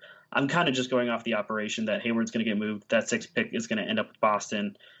 I'm kind of just going off the operation that Hayward's going to get moved. That 6th pick is going to end up with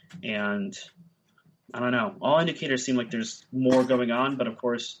Boston. And I don't know. All indicators seem like there's more going on, but of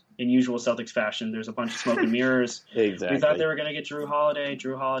course, in usual Celtics fashion, there's a bunch of smoke and mirrors. Exactly. We thought they were going to get Drew Holiday.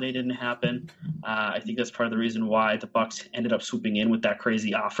 Drew Holiday didn't happen. I think that's part of the reason why the Bucks ended up swooping in with that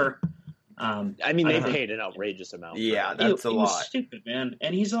crazy offer. They paid an outrageous amount. Yeah, that's a lot. It was stupid, man.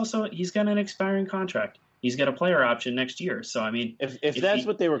 And he's got an expiring contract. he's got a player option next year. So, I mean, if that's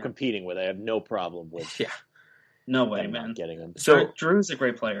what they were competing with, I have no problem with. Yeah. No way, man. Not getting him. So Drew's a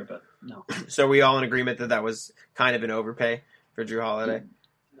great player, but no. So we all in agreement that was kind of an overpay for Drew Holiday?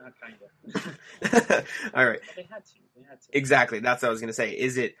 Not kind of. All right. They had to. Exactly. That's what I was going to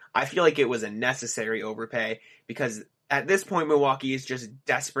say. I feel like it was a necessary overpay because at this point, Milwaukee is just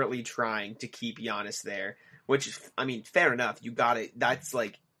desperately trying to keep Giannis there, which, I mean, fair enough. You got it.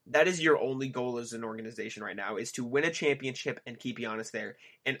 That is your only goal as an organization right now, is to win a championship and keep Giannis there.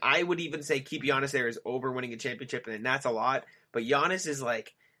 And I would even say keep Giannis there is over winning a championship, and that's a lot. But Giannis is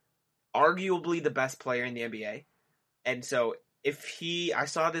like arguably the best player in the NBA. And so I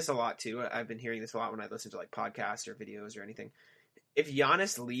saw this a lot too. I've been hearing this a lot when I listen to like podcasts or videos or anything. If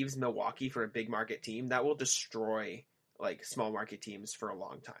Giannis leaves Milwaukee for a big market team, that will destroy like small market teams for a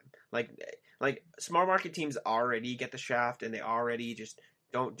long time. Like small market teams already get the shaft and they already just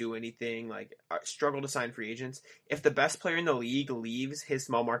don't do anything, like struggle to sign free agents. If the best player in the league leaves his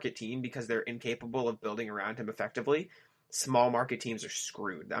small market team because they're incapable of building around him effectively, small market teams are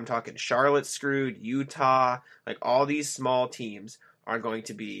screwed. I'm talking Charlotte's screwed, Utah, like all these small teams are going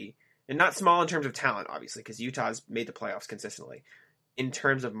to be, and not small in terms of talent, obviously, because Utah's made the playoffs consistently, in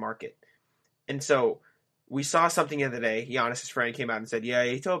terms of market. And so we saw something the other day. Giannis's friend came out and said, yeah,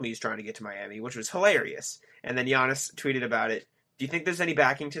 he told me he's trying to get to Miami, which was hilarious. And then Giannis tweeted about it. Do you think there's any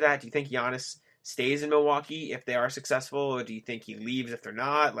backing to that? Do you think Giannis stays in Milwaukee if they are successful, or do you think he leaves if they're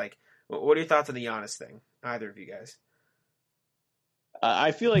not? Like, what are your thoughts on the Giannis thing? Either of you guys?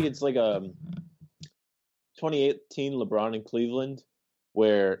 I feel like it's like a 2018 LeBron in Cleveland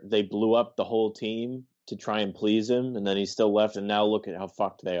where they blew up the whole team to try and please him, and then he's still left, and now look at how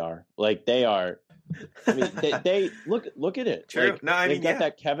fucked they are. Like, they are... I mean, they look at it. True. Like, no, I mean, they've got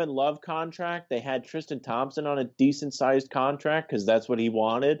that Kevin Love contract. They had Tristan Thompson on a decent-sized contract because that's what he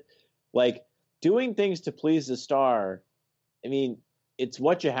wanted. Like, doing things to please the star, I mean, it's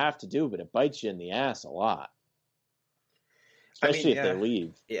what you have to do, but it bites you in the ass a lot. Especially if they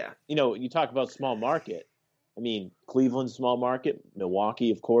leave. Yeah. You know, you talk about small market. I mean, Cleveland, small market.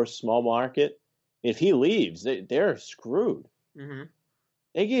 Milwaukee, of course, small market. If he leaves, they're screwed. Mm-hmm.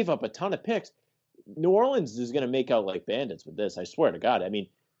 They gave up a ton of picks. New Orleans is going to make out like bandits with this. I swear to God. I mean,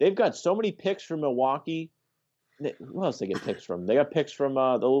 they've got so many picks from Milwaukee. Who else they get picks from? They got picks from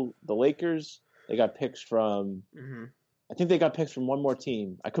the Lakers. They got picks from. Mm-hmm. I think they got picks from one more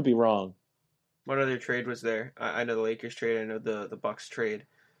team. I could be wrong. What other trade was there? I know the Lakers trade. I know the Bucks trade.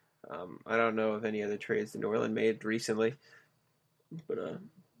 I don't know of any other trades that New Orleans made recently. But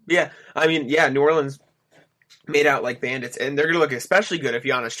yeah, I mean, yeah, New Orleans made out like bandits, and they're going to look especially good if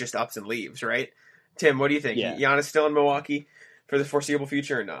Giannis just ups and leaves, right? Tim, what do you think? Yeah. Giannis still in Milwaukee for the foreseeable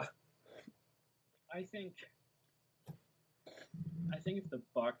future or not? I think if the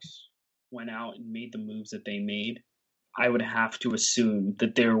Bucks went out and made the moves that they made, I would have to assume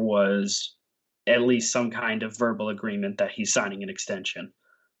that there was at least some kind of verbal agreement that he's signing an extension.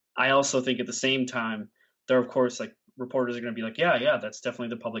 I also think at the same time, there, of course, like reporters are going to be like, yeah, that's definitely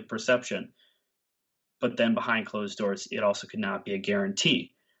the public perception. But then behind closed doors, it also could not be a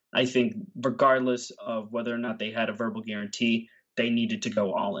guarantee. I think regardless of whether or not they had a verbal guarantee, they needed to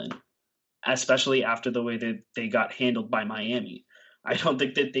go all in, especially after the way that they got handled by Miami. I don't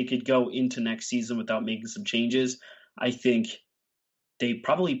think that they could go into next season without making some changes. I think they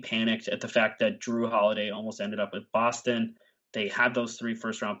probably panicked at the fact that Drew Holiday almost ended up with Boston. They had those 3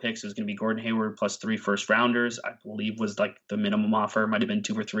 first-round picks. It was going to be Gordon Hayward plus 3 first-rounders, I believe was like the minimum offer. It might have been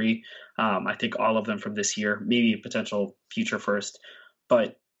 2 or 3. I think all of them from this year, maybe a potential future first.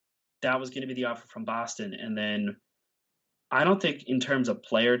 But that was going to be the offer from Boston. And then I don't think in terms of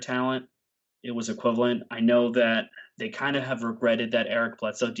player talent, it was equivalent. I know that they kind of have regretted that Eric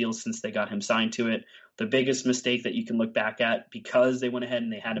Bledsoe deal since they got him signed to it. The biggest mistake that you can look back at, because they went ahead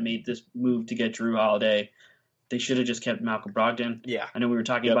and they had to make this move to get Drew Holiday, they should have just kept Malcolm Brogdon. Yeah. I know we were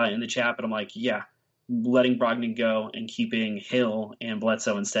talking about it in the chat, but I'm like, yeah, letting Brogdon go and keeping Hill and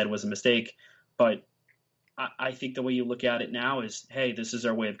Bledsoe instead was a mistake. But I think the way you look at it now is, hey, this is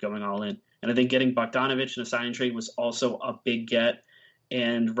our way of going all in. And I think getting Bogdanovich in a signing trade was also a big get.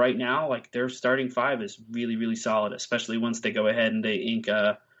 And right now, like, their starting 5 is really, really solid, especially once they go ahead and they ink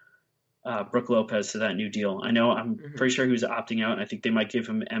Brook Lopez to that new deal. I know I'm pretty sure he was opting out, and I think they might give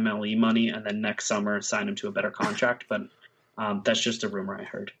him MLE money and then next summer sign him to a better contract. But that's just a rumor I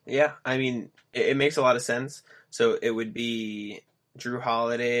heard. Yeah, I mean, it makes a lot of sense. So it would be Drew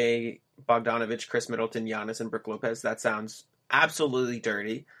Holiday, Bogdanovich, Chris Middleton, Giannis, and Brook Lopez. That sounds absolutely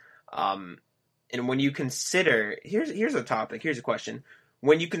dirty. And when you consider, here's a topic, here's a question.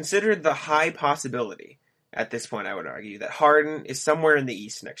 When you consider the high possibility, at this point I would argue, that Harden is somewhere in the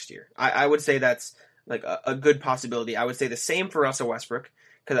East next year. I would say that's like a good possibility. I would say the same for Russell Westbrook,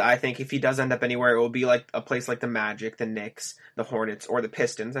 because I think if he does end up anywhere, it will be like a place like the Magic, the Knicks, the Hornets, or the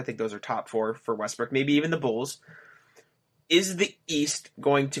Pistons. I think those are top 4 for Westbrook, maybe even the Bulls. Is the East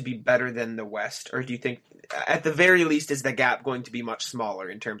going to be better than the West, or do you think, at the very least, is the gap going to be much smaller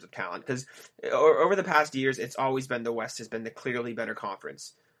in terms of talent? Because over the past years, it's always been the West has been the clearly better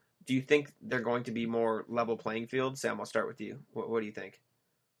conference. Do you think they're going to be more level playing field? Sam, I'll start with you. What do you think?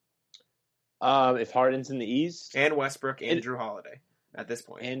 If Harden's in the East, And Westbrook and Drew Holiday at this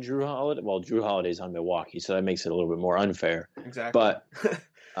point. and Drew Holiday, well, Drew Holiday's on Milwaukee, so that makes it a little bit more unfair. Exactly. But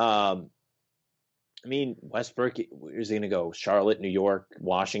I mean, Westbrook is going to go Charlotte, New York,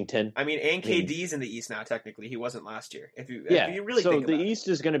 Washington. I mean, and KD's in the East now. Technically, he wasn't last year. If you really so think the about East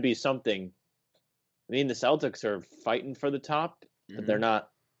is going to be something. I mean, the Celtics are fighting for the top, but they're not.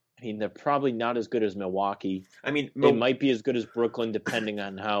 I mean, they're probably not as good as Milwaukee. I mean, they might be as good as Brooklyn, depending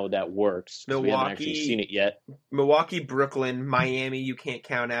on how that works. We haven't actually seen it yet. Milwaukee, Brooklyn, Miami, you can't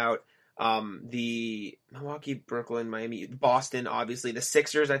count out. The Milwaukee, Brooklyn, Miami, Boston, obviously. The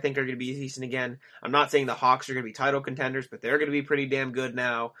Sixers, I think, are going to be decent again. I'm not saying the Hawks are going to be title contenders, but they're going to be pretty damn good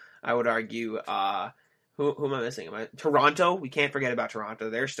now, I would argue. Who am I missing? Toronto? We can't forget about Toronto.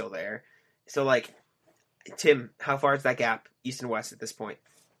 They're still there. So, like, Tim, how far is that gap, East and West, at this point?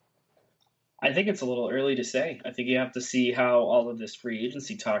 I think it's a little early to say. I think you have to see how all of this free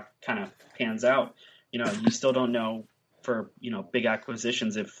agency talk kind of pans out. You still don't know for, big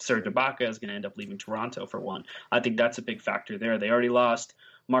acquisitions if Serge Ibaka is going to end up leaving Toronto for one. I think that's a big factor there. They already lost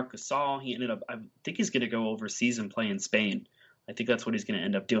Marc Gasol. I think he's going to go overseas and play in Spain. I think that's what he's going to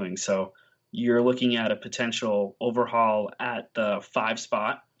end up doing. So you're looking at a potential overhaul at the 5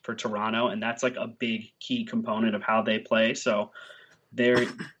 spot for Toronto, and that's like a big key component of how they play. So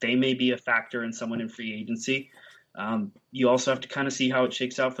they may be a factor in someone in free agency. You also have to kind of see how it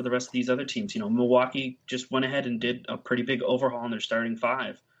shakes out for the rest of these other teams. Milwaukee just went ahead and did a pretty big overhaul in their starting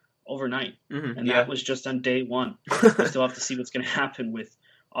 5 overnight. And that was just on day 1. We still have to see what's going to happen with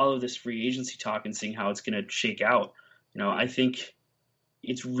all of this free agency talk and seeing how it's going to shake out. I think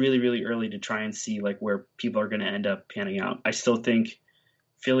it's really, really early to try and see like where people are going to end up panning out. I still think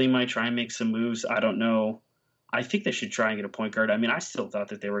Philly might try and make some moves. I don't know. I think they should try and get a point guard. I mean, I still thought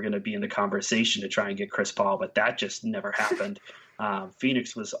that they were going to be in the conversation to try and get Chris Paul, but that just never happened.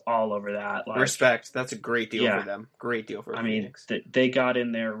 Phoenix was all over that. Respect. That's a great deal for them. Great deal for Phoenix. I mean, they got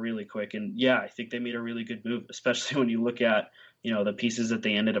in there really quick. And, I think they made a really good move, especially when you look at, the pieces that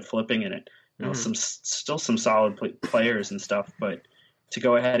they ended up flipping in it. Still some solid players and stuff. But to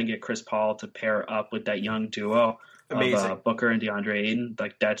go ahead and get Chris Paul to pair up with that young duo of Booker and DeAndre Ayton,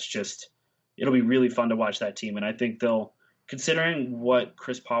 like that's just – it'll be really fun to watch that team. And I think considering what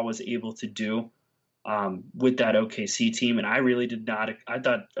Chris Paul was able to do with that OKC team, and I really I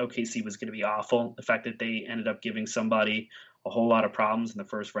thought OKC was going to be awful. The fact that they ended up giving somebody a whole lot of problems in the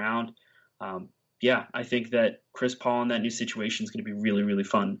first round. I think that Chris Paul in that new situation is going to be really, really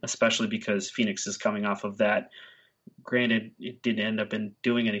fun, especially because Phoenix is coming off of that. Granted, it didn't end up in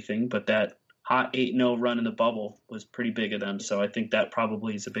doing anything, but that hot 8-0 run in the bubble was pretty big of them, so I think that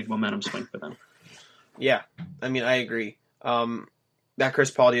probably is a big momentum swing for them. Yeah, I mean, I agree. That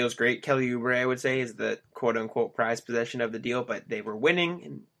Chris Paul deal is great. Kelly Oubre, I would say, is the quote-unquote prize possession of the deal, but they were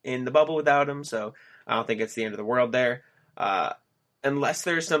winning in the bubble without him, so I don't think it's the end of the world there. Unless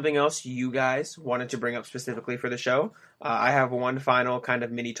there's something else you guys wanted to bring up specifically for the show, I have one final kind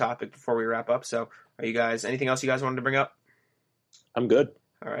of mini topic before we wrap up, so anything else you guys wanted to bring up? I'm good.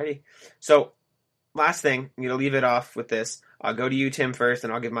 Alrighty. So, last thing, I'm going to leave it off with this. I'll go to you, Tim, first,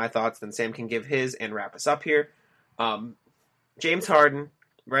 and I'll give my thoughts, then Sam can give his and wrap us up here. James Harden,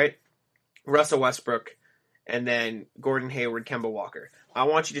 right? Russell Westbrook, and then Gordon Hayward, Kemba Walker. I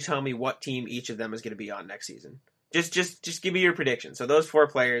want you to tell me what team each of them is going to be on next season. Just give me your prediction. So those 4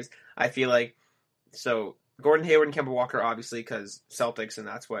 players, I feel like, so Gordon Hayward and Kemba Walker, obviously, because Celtics, and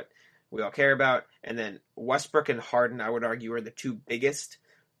that's what we all care about. And then Westbrook and Harden, I would argue, are the 2 biggest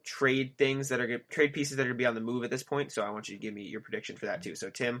trade pieces that are going to be on the move at this point. So I want you to give me your prediction for that too.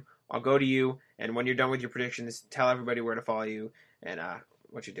 So Tim, I'll go to you, and when you're done with your predictions, tell everybody where to follow you and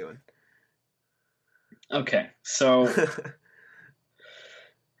what you're doing. Okay, so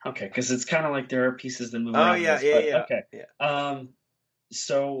because it's kind of like there are pieces that move around. Okay.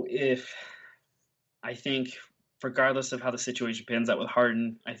 So if I think, regardless of how the situation pans out with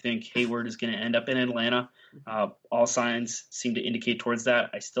Harden, I think Hayward is going to end up in Atlanta. All signs seem to indicate towards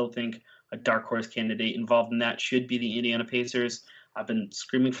that. I still think a dark horse candidate involved in that should be the Indiana Pacers. I've been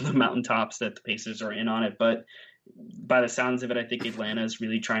screaming from the mountaintops that the Pacers are in on it, but by the sounds of it, I think Atlanta is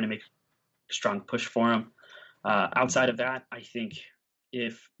really trying to make a strong push for him. Outside of that, I think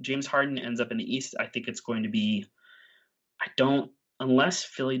if James Harden ends up in the East, I think it's going to be, unless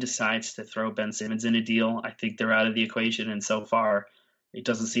Philly decides to throw Ben Simmons in a deal, I think they're out of the equation. And so far, it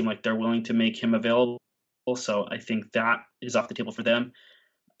doesn't seem like they're willing to make him available. So I think that is off the table for them.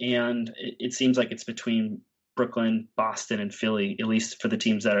 And it seems like it's between Brooklyn, Boston, and Philly, at least for the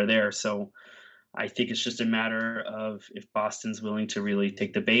teams that are there. So I think it's just a matter of if Boston's willing to really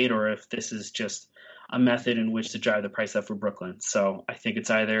take the bait or if this is just a method in which to drive the price up for Brooklyn. So I think it's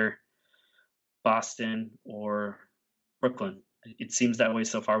either Boston or Brooklyn. It seems that way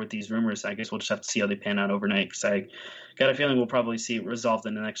so far with these rumors. I guess we'll just have to see how they pan out overnight because I got a feeling we'll probably see it resolved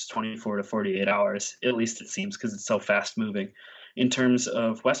in the next 24 to 48 hours. At least it seems because it's so fast moving. In terms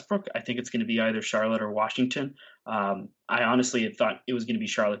of Westbrook, I think it's going to be either Charlotte or Washington. I honestly had thought it was going to be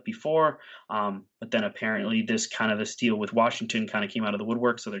Charlotte before, but then apparently this deal with Washington kind of came out of the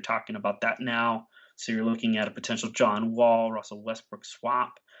woodwork, so they're talking about that now. So you're looking at a potential John Wall, Russell Westbrook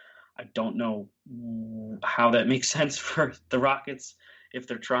swap. I don't know how that makes sense for the Rockets if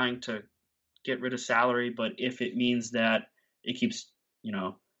they're trying to get rid of salary, but if it means that it keeps,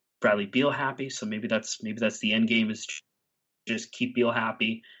 Bradley Beal happy, so maybe that's the end game is just keep Beal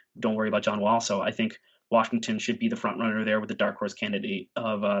happy. Don't worry about John Wall. So I think Washington should be the front runner there with the dark horse candidate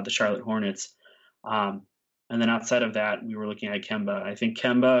of the Charlotte Hornets. And then outside of that, we were looking at Kemba. I think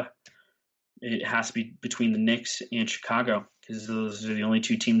Kemba, it has to be between the Knicks and Chicago because those are the only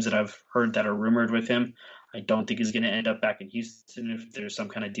two teams that I've heard that are rumored with him. I don't think he's going to end up back in Houston if there's some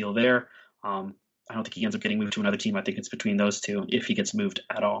kind of deal there. I don't think he ends up getting moved to another team. I think it's between those two if he gets moved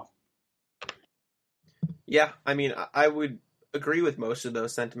at all. Yeah, I mean, I would agree with most of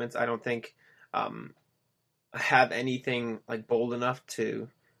those sentiments. I don't think I have anything like bold enough to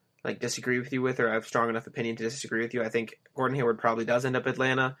like disagree with you with, or I have strong enough opinion to disagree with you. I think Gordon Hayward probably does end up with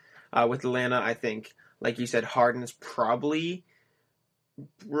Atlanta. I think, like you said, Harden's probably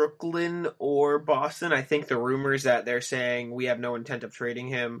Brooklyn or Boston. I think the rumors that they're saying we have no intent of trading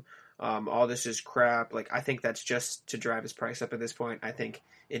him, all this is crap. Like, I think that's just to drive his price up at this point. I think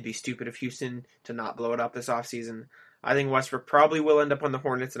it'd be stupid of Houston to not blow it up this offseason. I think Westbrook probably will end up on the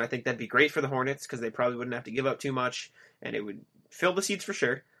Hornets, and I think that'd be great for the Hornets because they probably wouldn't have to give up too much, and it would fill the seats for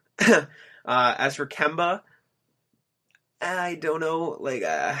sure. As for Kemba, I don't know. Like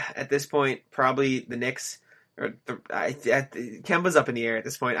at this point, probably the Knicks. Kemba's up in the air at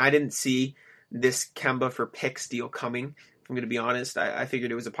this point. I didn't see this Kemba for picks deal coming. If I'm going to be honest, I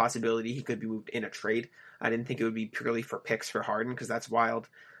figured it was a possibility he could be moved in a trade. I didn't think it would be purely for picks for Harden because that's wild.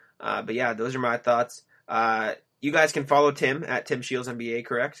 But yeah, those are my thoughts. You guys can follow Tim at Tim Sheils NBA,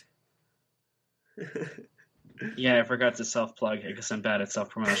 correct? Yeah, I forgot to self-plug. I guess I'm bad at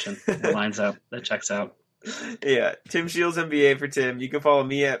self-promotion. That lines up. That checks out. Yeah, Tim Sheils NBA for Tim. You can follow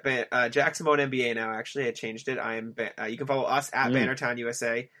me at Jack Simone NBA now. Actually, I changed it. You can follow us at Bannertown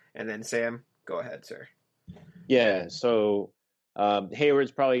USA, and then Sam, go ahead, sir. Yeah, so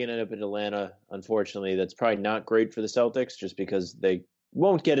Hayward's probably going to end up in Atlanta. Unfortunately, that's probably not great for the Celtics, just because they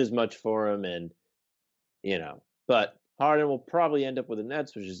won't get as much for him, and But Harden will probably end up with the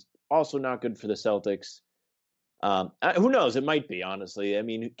Nets, which is also not good for the Celtics. Who knows? It might be, honestly. I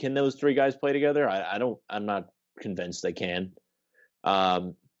mean, can those three guys play together? I'm not convinced they can.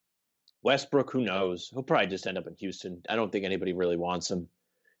 Westbrook, who knows? He'll probably just end up in Houston. I don't think anybody really wants him.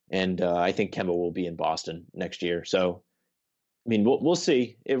 And I think Kemba will be in Boston next year. So, I mean, we'll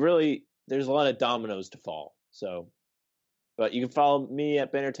see. There's a lot of dominoes to fall. So, but you can follow me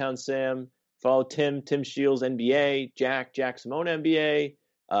at Bannertown Sam. Follow Tim Shields NBA, Jack Simone NBA.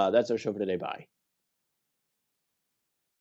 That's our show for today. Bye.